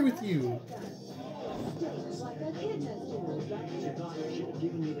matter with you? Stinks like a kid does you. That's what you thought you should have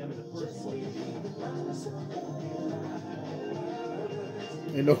given me them in the first place.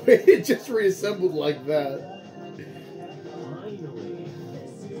 You know, it just reassembled like that. Finally.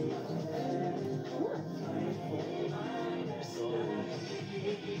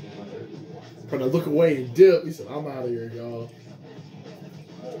 Trying to look away and dip. He said, I'm out of here, y'all.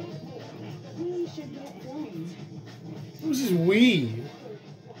 We should get going. Who's this we?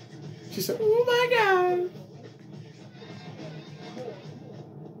 She said, "Oh my god."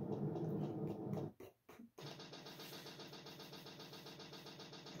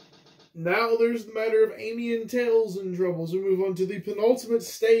 Now there's the matter of Amy and Tails in trouble. So we move on to the penultimate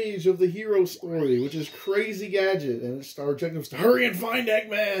stage of the hero story, which is Crazy Gadget. And it's our objective is to hurry and find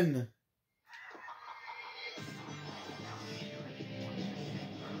Eggman.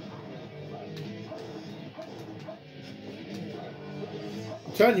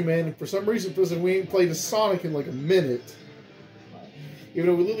 I'm telling you, man, for some reason, we ain't played a Sonic in like a minute. Even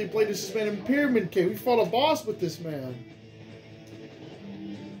though we literally played this man in Pyramid Cave. We fought a boss with this man.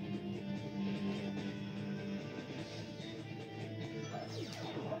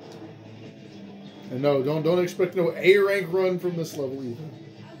 And no, don't expect no A rank run from this level either.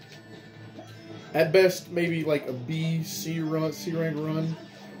 At best, maybe like a B, C rank run.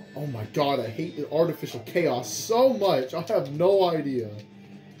 Oh my god, I hate the artificial chaos so much. I have no idea.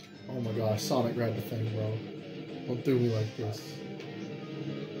 Oh my gosh, Sonic grabbed the thing, bro. Don't do me like this.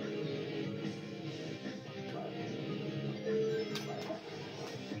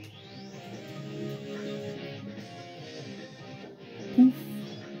 Poof.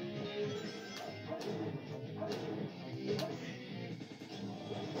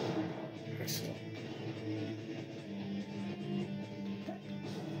 Excellent.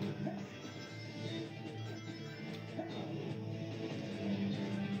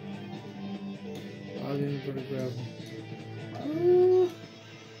 I didn't even grab him.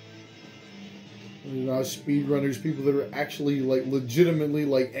 You know, speedrunners, people that are actually like legitimately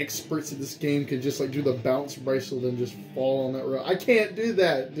like experts at this game can just like do the bounce bracelet and just fall on that road. I can't do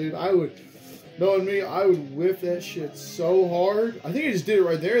that, dude. I would, knowing me, I would whip that shit so hard. I think I just did it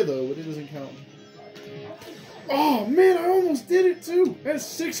right there though, but it doesn't count. Oh man, I almost did it too. I had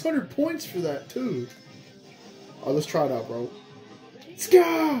 600 points for that too. Oh, let's try it out, bro. Let's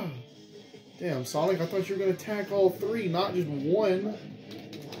go. Damn, Sonic, I thought you were gonna attack all three, not just one.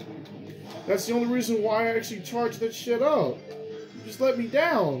 That's the only reason why I actually charged that shit up. You just let me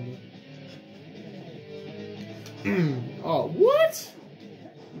down. Oh, what?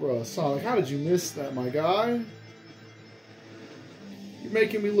 Bro, Sonic, how did you miss that, my guy? You're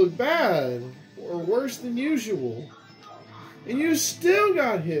making me look bad. Or worse than usual. And you still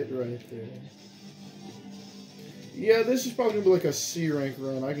got hit right there. Yeah, this is probably going to be like a C rank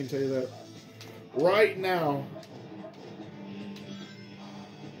run, I can tell you that. Right now.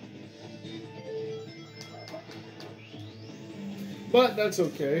 But that's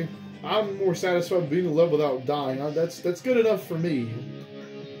okay. I'm more satisfied being a level without dying. That's good enough for me.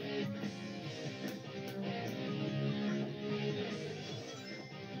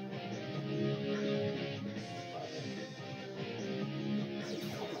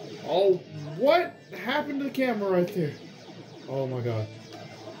 Oh, what happened to the camera right there? Oh my god.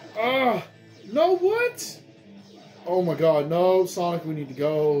 No, what? Oh my god, no, Sonic, we need to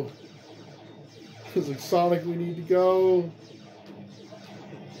go. It's like, Sonic, we need to go.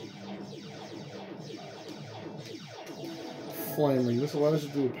 Flaming. This allows you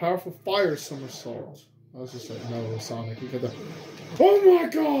to do a powerful fire somersault. I was just like, no, Sonic, you got the. Oh my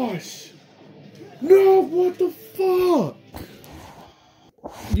gosh! No, what the fuck?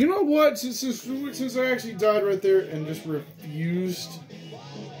 You know what? Since I actually died right there and just refused,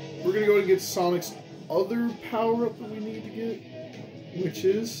 we're gonna go and get Sonic's other power-up that we need to get, which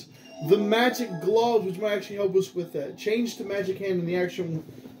is the Magic Glove, which might actually help us with that. Change to Magic Hand in the action.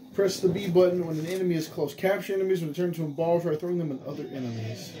 Press the B button when an enemy is close. Capture enemies when it turns into a ball. Try throwing them at other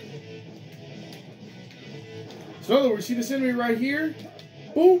enemies. So in other words, see this enemy right here?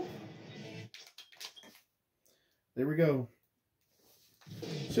 Boom! There we go.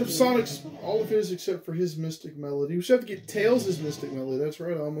 So Sonic's all of his except for his Mystic Melody. We should have to get Tails' Mystic Melody. That's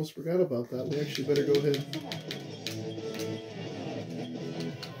right, I almost forgot about that. We actually better go ahead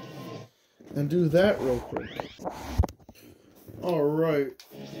and do that real quick. Alright.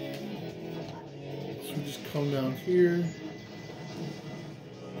 So we just come down here.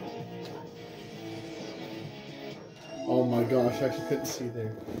 Oh my gosh, I actually couldn't see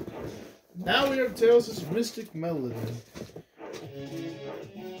there. Now we have Tails' Mystic Melody.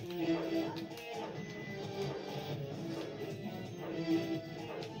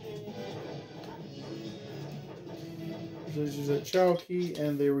 So this is a Chao key,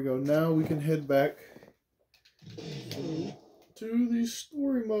 and there we go. Now we can head back to the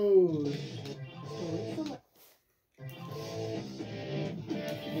story mode.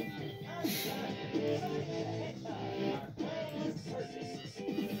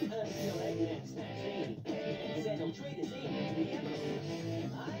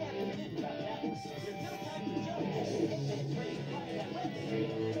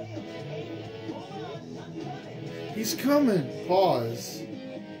 He's coming. Pause.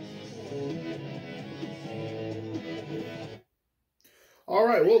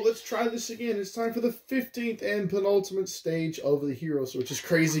 Alright, well, let's try this again. It's time for the 15th and penultimate stage of the Heroes, which is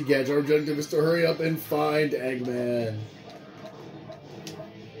Crazy Gadget. Our objective is to hurry up and find Eggman.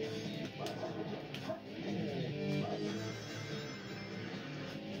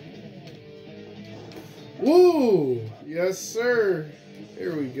 Woo! Yes, sir.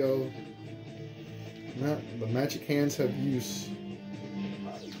 Here we go. Now, the magic hands have use.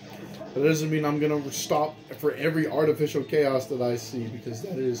 That doesn't mean I'm going to stop for every artificial chaos that I see, because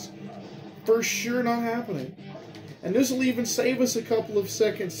that is for sure not happening. And this will even save us a couple of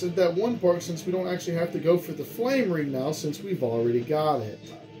seconds at that one part, since we don't actually have to go for the flame ring now, since we've already got it.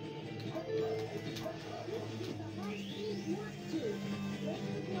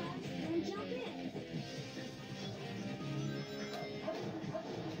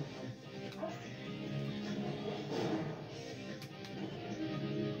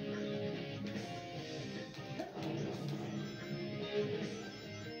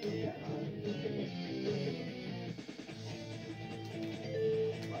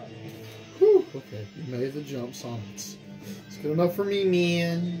 Okay, you made the jump, Sonic. It's good enough for me,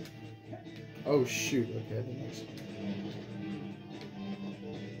 man. Oh, shoot. Okay, the next one.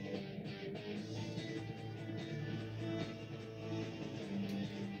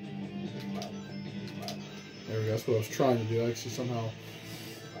 There we go. That's what I was trying to do, actually, somehow.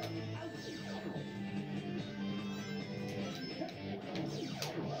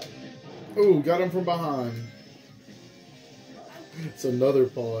 Ooh, got him from behind. It's another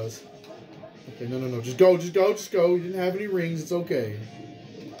pause. Okay, no. Just go. You didn't have any rings. It's okay.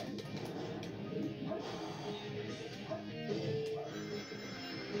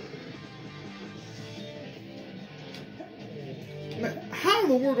 Man, how in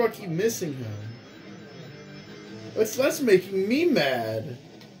the world do I keep missing him? That's making me mad.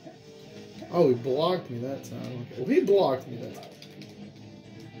 Oh, he blocked me that time. Okay. Well, he blocked me that time.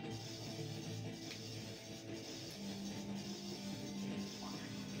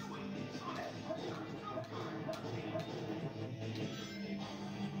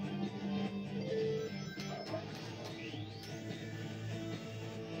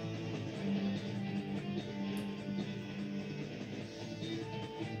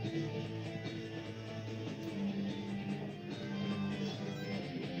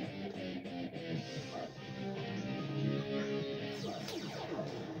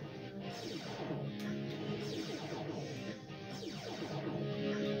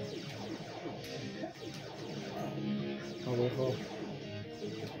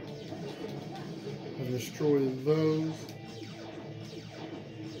 I'll destroy those.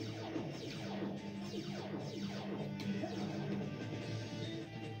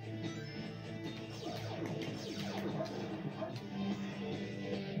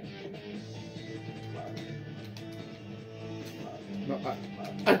 No,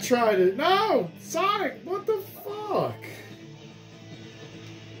 I tried it. No! Sonic! What the fuck?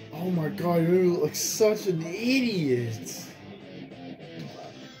 Oh my god, you look like such an idiot.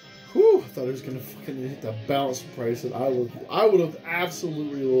 Whew, I thought he was gonna fucking hit the bounce price, and I would have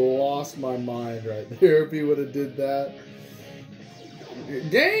absolutely lost my mind right there if he would have did that.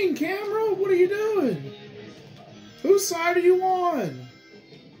 Dang, camera, what are you doing? Whose side are you on?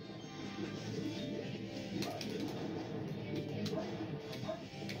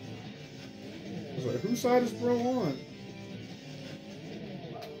 I was like, whose side is bro on?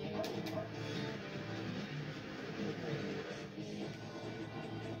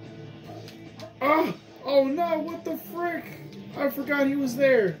 Oh no, what the frick? I forgot he was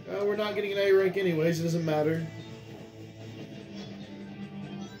there. We're not getting an A rank anyways, it doesn't matter.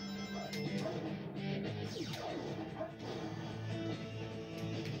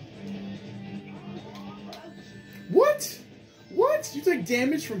 What? What? You take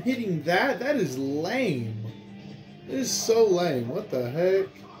damage from hitting that? That is lame. It is so lame. What the heck?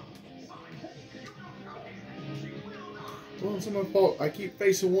 Well, it's my fault. I keep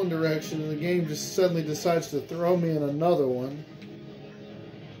facing one direction and the game just suddenly decides to throw me in another one.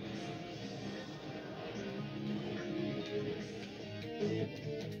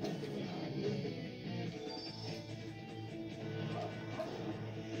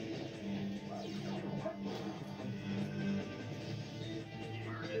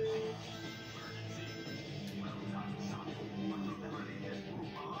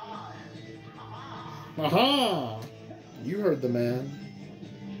 Aha! You heard the man.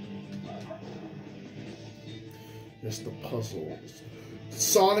 Just the puzzles.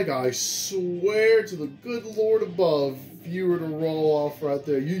 Sonic, I swear to the good Lord above, fewer to roll off right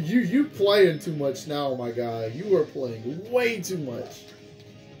there. You playing too much now, my guy. You are playing way too much.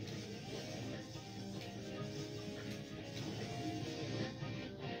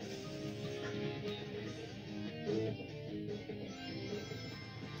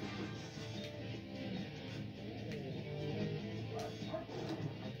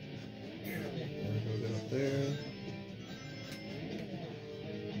 There.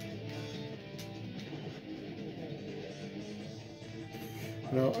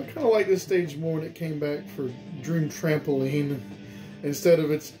 You know, I kind of like this stage more when it came back for Dream Trampoline instead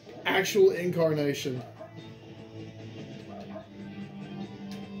of its actual incarnation.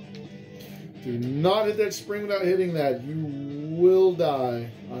 Do not hit that spring without hitting that. You will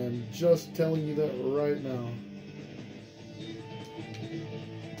die. I am just telling you that right now.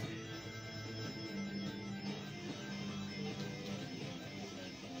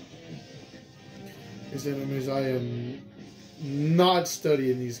 These enemies, I am not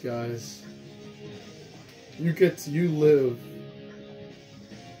studying these guys. You live.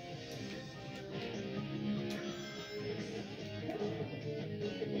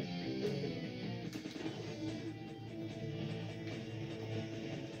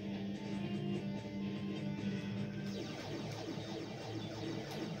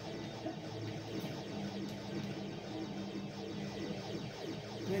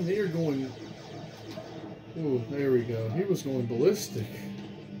 Man, they are going. Ooh, there we go. He was going ballistic.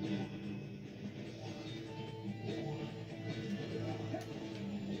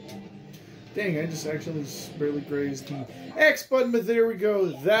 Dang, I just actually barely grazed the X button, but there we go.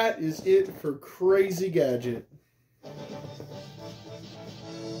 That is it for Crazy Gadget.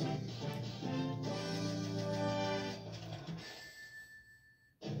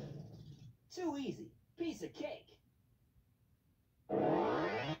 Too easy. Piece of cake.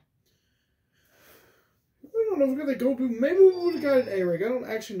 I don't know if we're gonna go through. Maybe we would have got an A-rank. I don't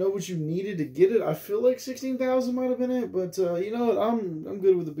actually know what you needed to get it. I feel like 16,000 might have been it, but you know what? I'm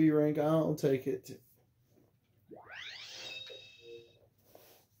good with the B rank. I'll take it.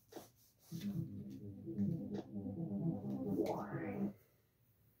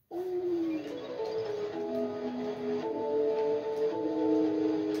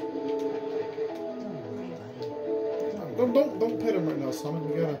 Don't pet him right now, Sonic.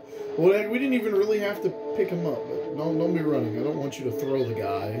 We gotta. Well, we didn't even really have to pick him up. But don't be running. I don't want you to throw the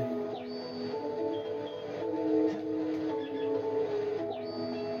guy.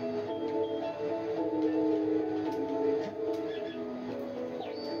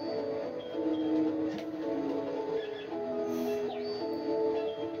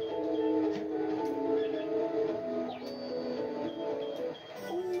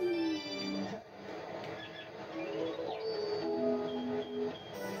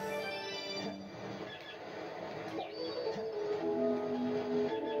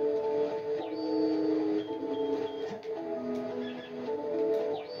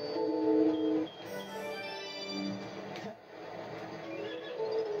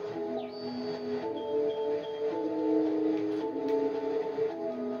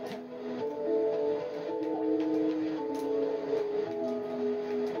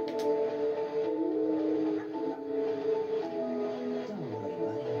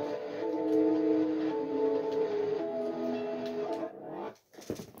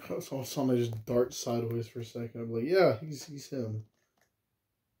 I saw somebody just dart sideways for a second. I'm like, yeah, he's him.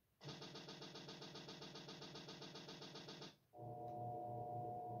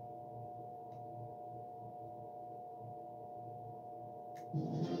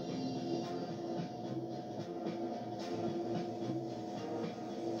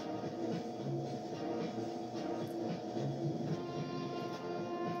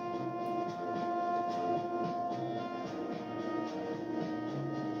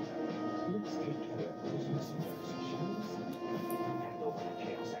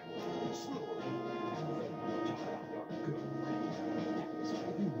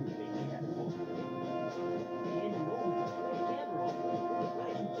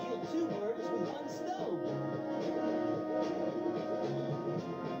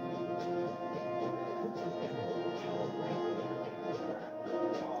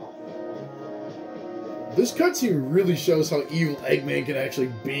 This cutscene really shows how evil Eggman can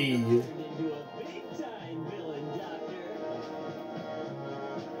actually be. Into a big-time villain, Doctor.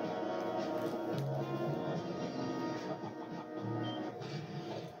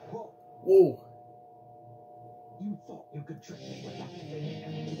 Whoa. You thought you could trick me with that thing.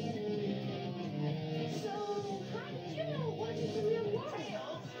 So, how did you know it wasn't the real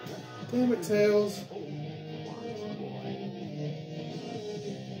world? Damn it, Tails.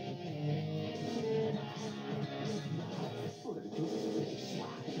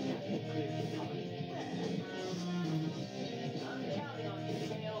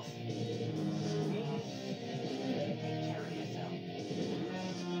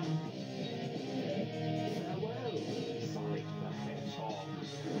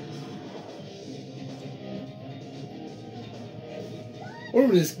 Or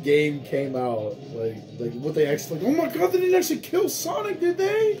when this game came out, like what they actually, like, oh my god, they didn't actually kill Sonic, did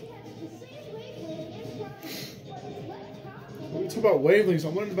they? Let me talk about wavelengths.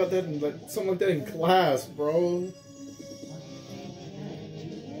 I'm learning about that in like something like that in class, bro.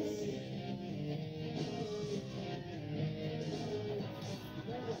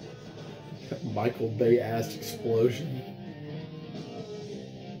 Michael Bay ass explosion.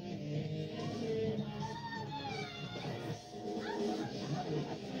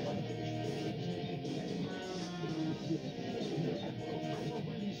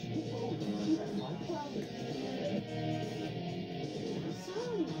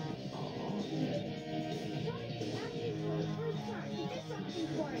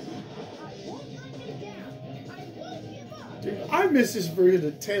 Dude, I miss this version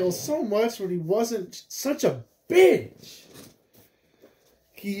of Tails so much when he wasn't such a bitch.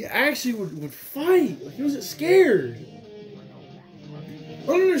 He actually would fight. Like, he wasn't scared. I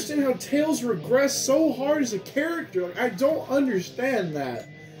don't understand how Tails regressed so hard as a character. Like, I don't understand that.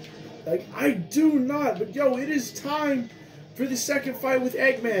 Like, I do not. But, yo, it is time for the second fight with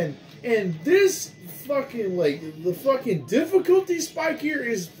Eggman. And this fucking, like, the fucking difficulty spike here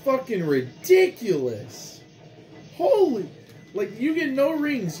is fucking ridiculous. Holy, like, you get no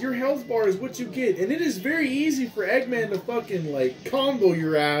rings, your health bar is what you get, and it is very easy for Eggman to fucking, like, combo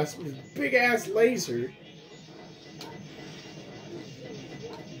your ass with his big ass laser.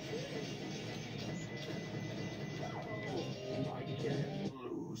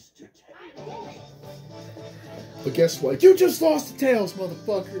 But guess what? You just lost to Tails,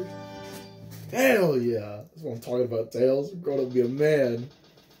 motherfucker. Hell yeah. That's what I'm talking about, Tails. I'm growing up to be a man.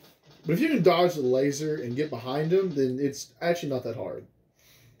 But if you can dodge the laser and get behind him, then it's actually not that hard.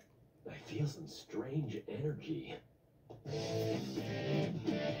 I feel some strange energy.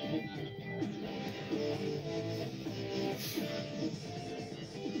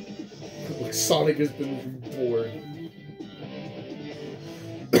 Like Sonic has been reborn.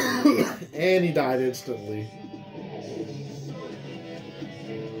 And he died instantly.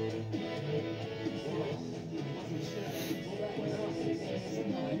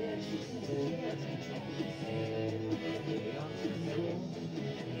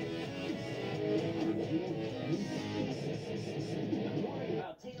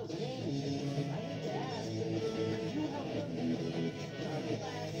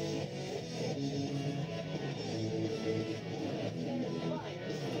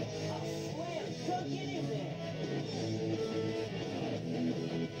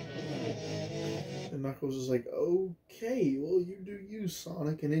 Knuckles is like, okay, well, you do you,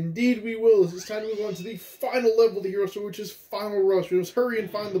 Sonic. And indeed we will. It's time to move on to the final level of the Hero Story, which is Final Rush. We must hurry and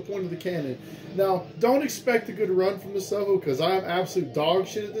find the point of the cannon. Now, don't expect a good run from this level, because I'm absolute dog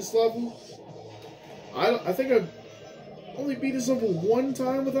shit at this level. I think I've only beat this level one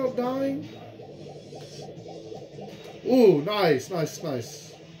time without dying. Ooh, nice, nice,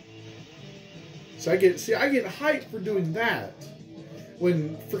 nice. So I get hyped for doing that.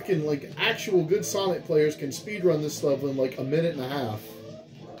 When freaking, like, actual good Sonic players can speedrun this level in, like, a minute and a half.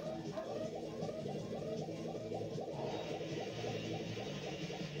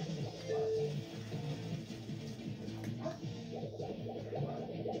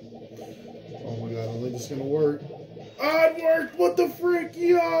 Oh my god, I don't think this is gonna work. Oh, it worked! What the frick?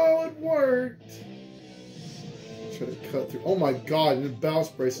 Yo, it worked! Try to cut through. Oh my god, and the bounce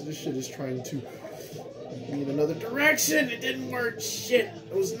bracelet. This shit is trying to in another direction. It didn't work. Shit.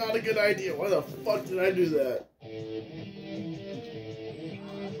 It was not a good idea. Why the fuck did I do that?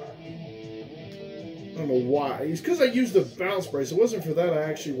 I don't know why. It's because I used the bounce brace. It wasn't for that, I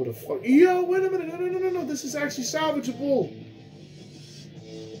actually would have fucked. Yo, wait a minute. No, no, no, no, no. This is actually salvageable.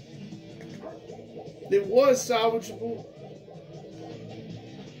 It was salvageable.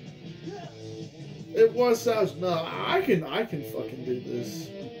 It was salvageable. No, I can fucking do this.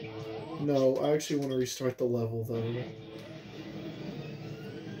 No, I actually want to restart the level, though.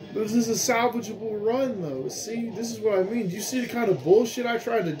 This is a salvageable run, though. See, this is what I mean. Do you see the kind of bullshit I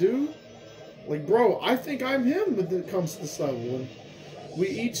tried to do? Like, bro, I think I'm him when it comes to this level. And we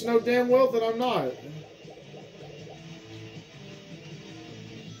each know damn well that I'm not.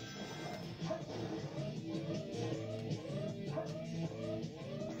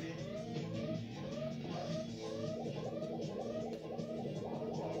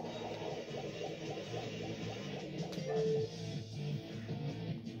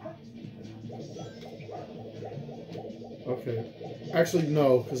 Okay. Actually,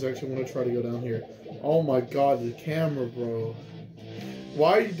 no, because I actually want to try to go down here. Oh my god, the camera, bro.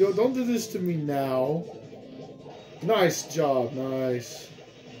 Why you don't do this to me now. Nice job, nice.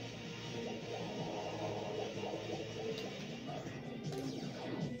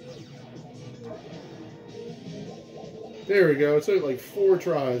 There we go. It took like 4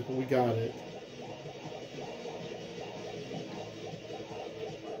 tries, but we got it.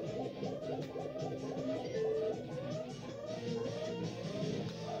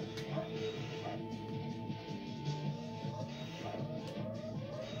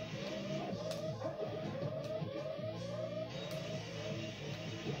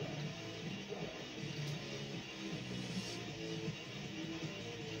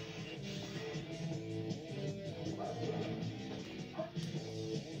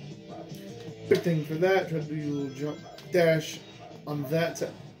 Big thing for that, try to do a little jump dash on that to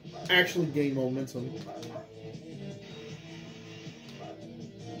actually gain momentum.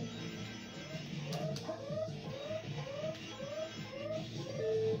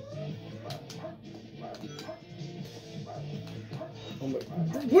 I'm like,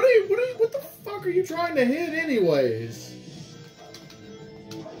 what the fuck are you trying to hit anyways?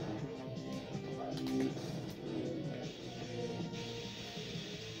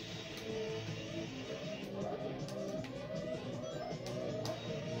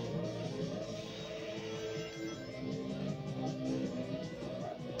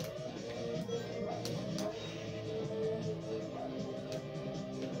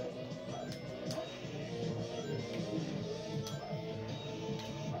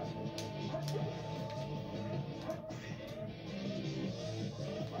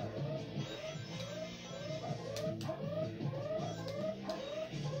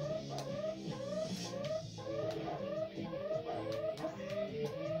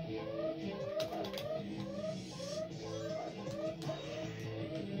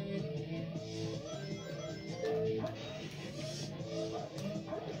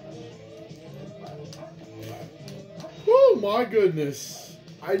 Oh my goodness.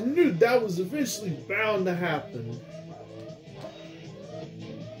 I knew that was eventually bound to happen.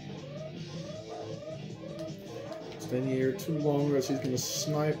 Staying here too long or else he's gonna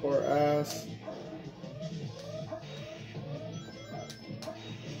snipe our ass.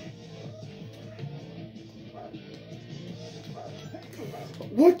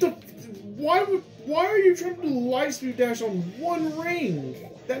 What the? Why are you trying to do light speed dash on one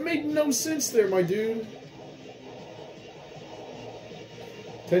ring? That made no sense there, my dude.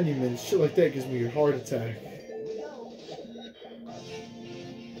 10 minutes, shit like that gives me a heart attack.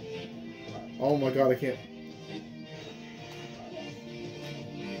 Oh my god, I can't.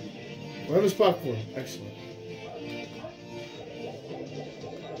 Where is popcorn? Excellent.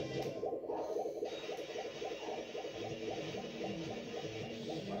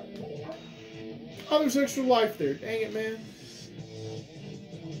 Oh, there's extra life there. Dang it, man.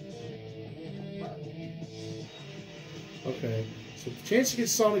 Okay. So the chance to get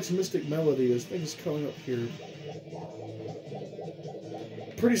Sonic's Mystic Melody, I think, is coming up here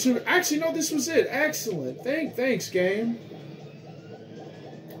pretty soon. Actually, no, this was it. Excellent. Thanks, game.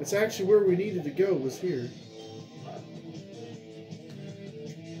 It's actually where we needed to go, was here.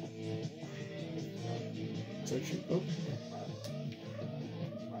 It's actually, oh.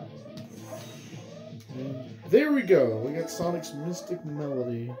 And there we go. We got Sonic's Mystic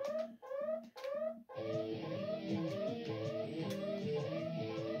Melody.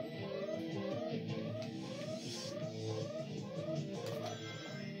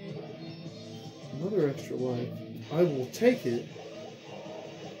 Another extra life. I will take it.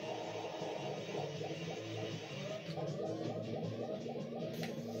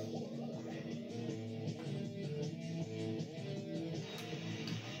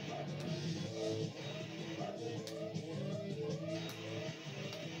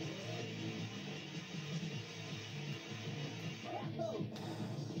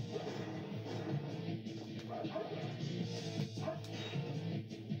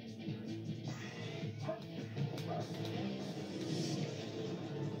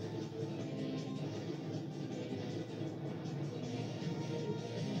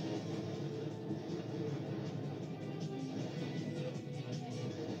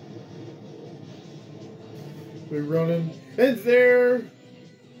 We're running, and there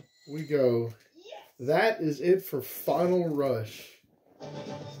we go. That is it for Final Rush.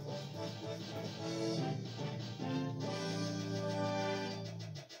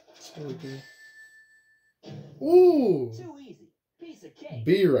 So we do. Ooh! Too easy. Piece of cake.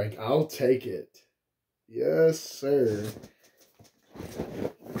 B rank, I'll take it. Yes, sir.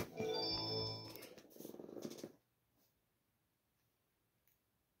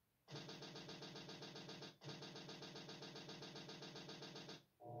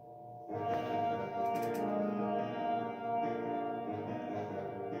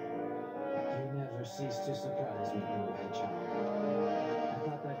 Cease to surprise me, little hedgehog. I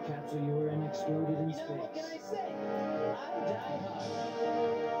thought that capsule you were in exploded in You know, what can I space. say? I die hard.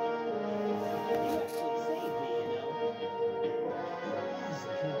 You actually saved me, you know. He's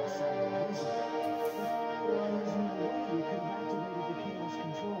the chaos side of the There's no way you could have activated the chaos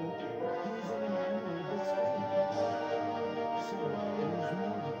control using an android that's fake. So there's more to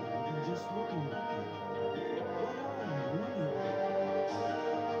you than just looking like him. What are you really?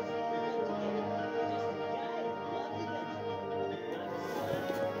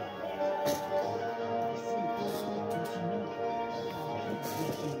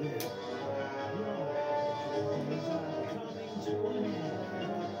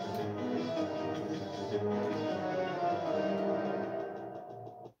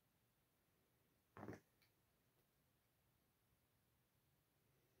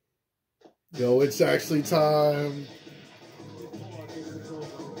 Yo, it's actually time.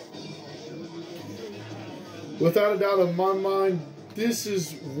 Without a doubt, in my mind, this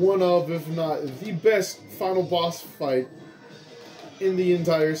is one of, if not the best final boss fight in the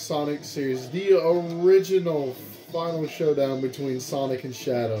entire Sonic series. The original final showdown between Sonic and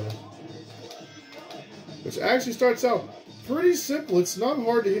Shadow. Which actually starts out pretty simple. It's not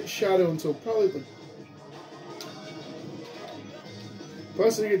hard to hit Shadow until probably the...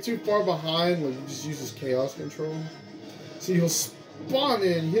 Plus, if you get too far behind, like, he just uses Chaos Control. So he'll spawn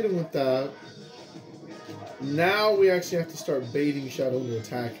in, hit him with that. Now we actually have to start baiting Shadow into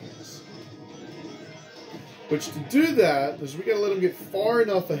attacking us. Which, to do that, is we gotta let him get far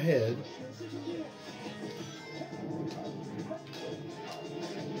enough ahead.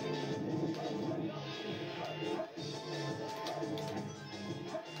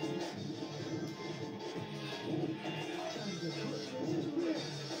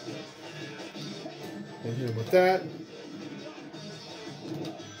 And hit him with that.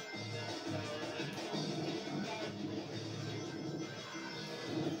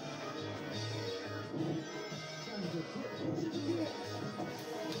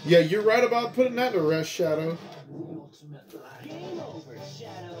 Yeah, you're right about putting that to rest, Shadow. Game over,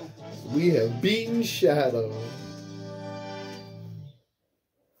 Shadow. We have beaten Shadow.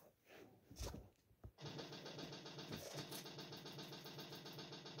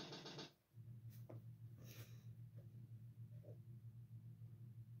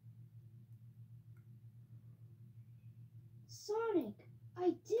 Sonic,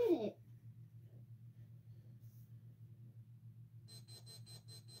 I did it.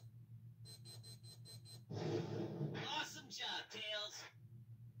 Awesome job, Tails.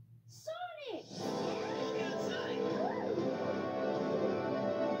 Sonic! Look outside.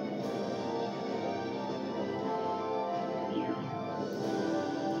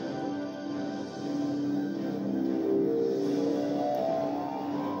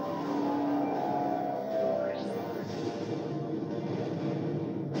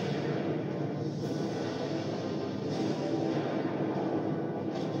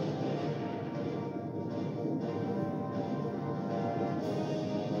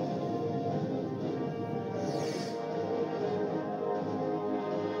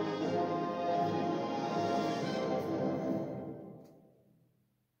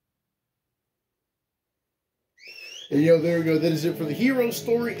 And yo, there we go. That is it for the Hero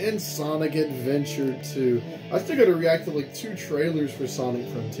Story and Sonic Adventure 2. I still got to react to like 2 trailers for Sonic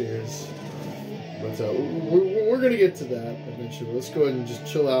Frontiers. But we're going to get to that eventually. Let's go ahead and just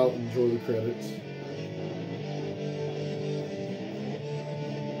chill out and enjoy the credits.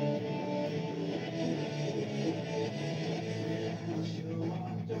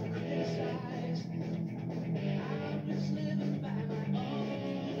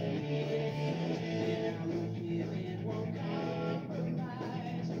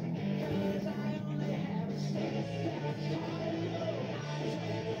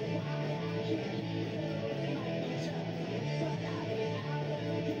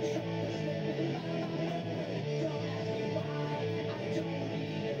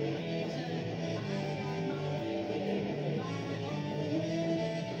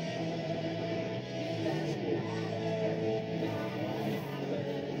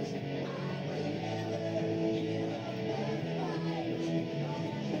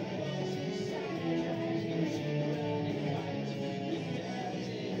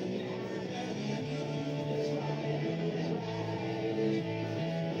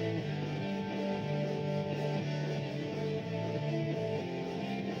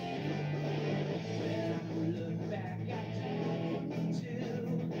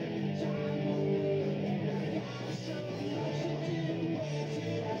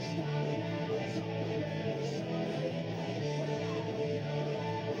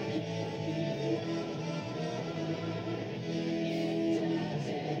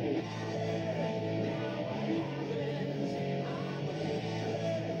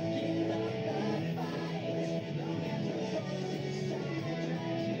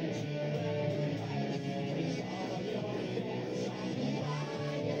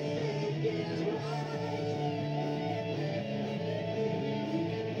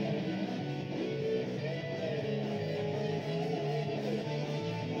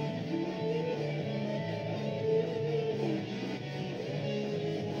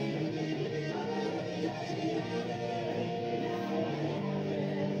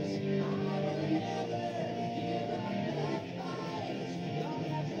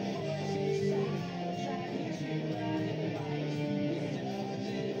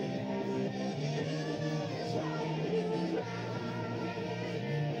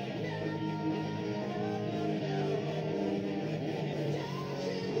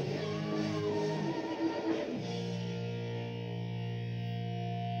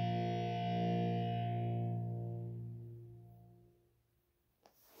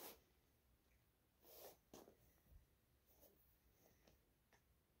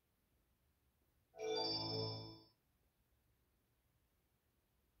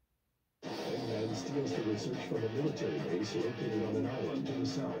 steals the research from a military base located on an island to the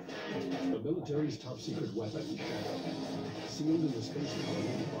south. The military's top-secret weapon, Shadow, sealed in the space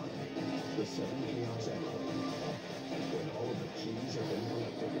colony One, the 7 Chaos Emerald. When all of the keys have been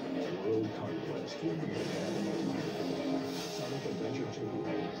collected, world conquest will begin. Sonic Adventure 2,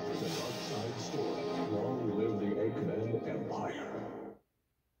 The Dark Side Story. Long live the Eggman Empire.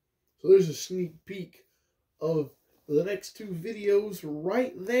 So there's a sneak peek of the next 2 videos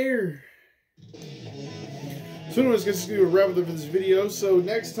right there. So anyways, guys, this is going to be a wrap up for this video. So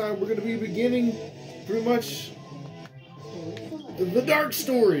next time we're going to be beginning pretty much the Dark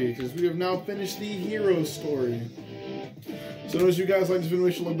Story, because we have now finished the Hero story. So anyways, you guys like this video,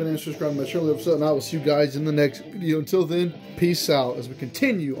 make sure to like the button and subscribe to my channel, and I will see you guys in the next video. Until then, peace out as we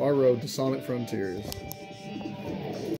continue our road to Sonic Frontiers.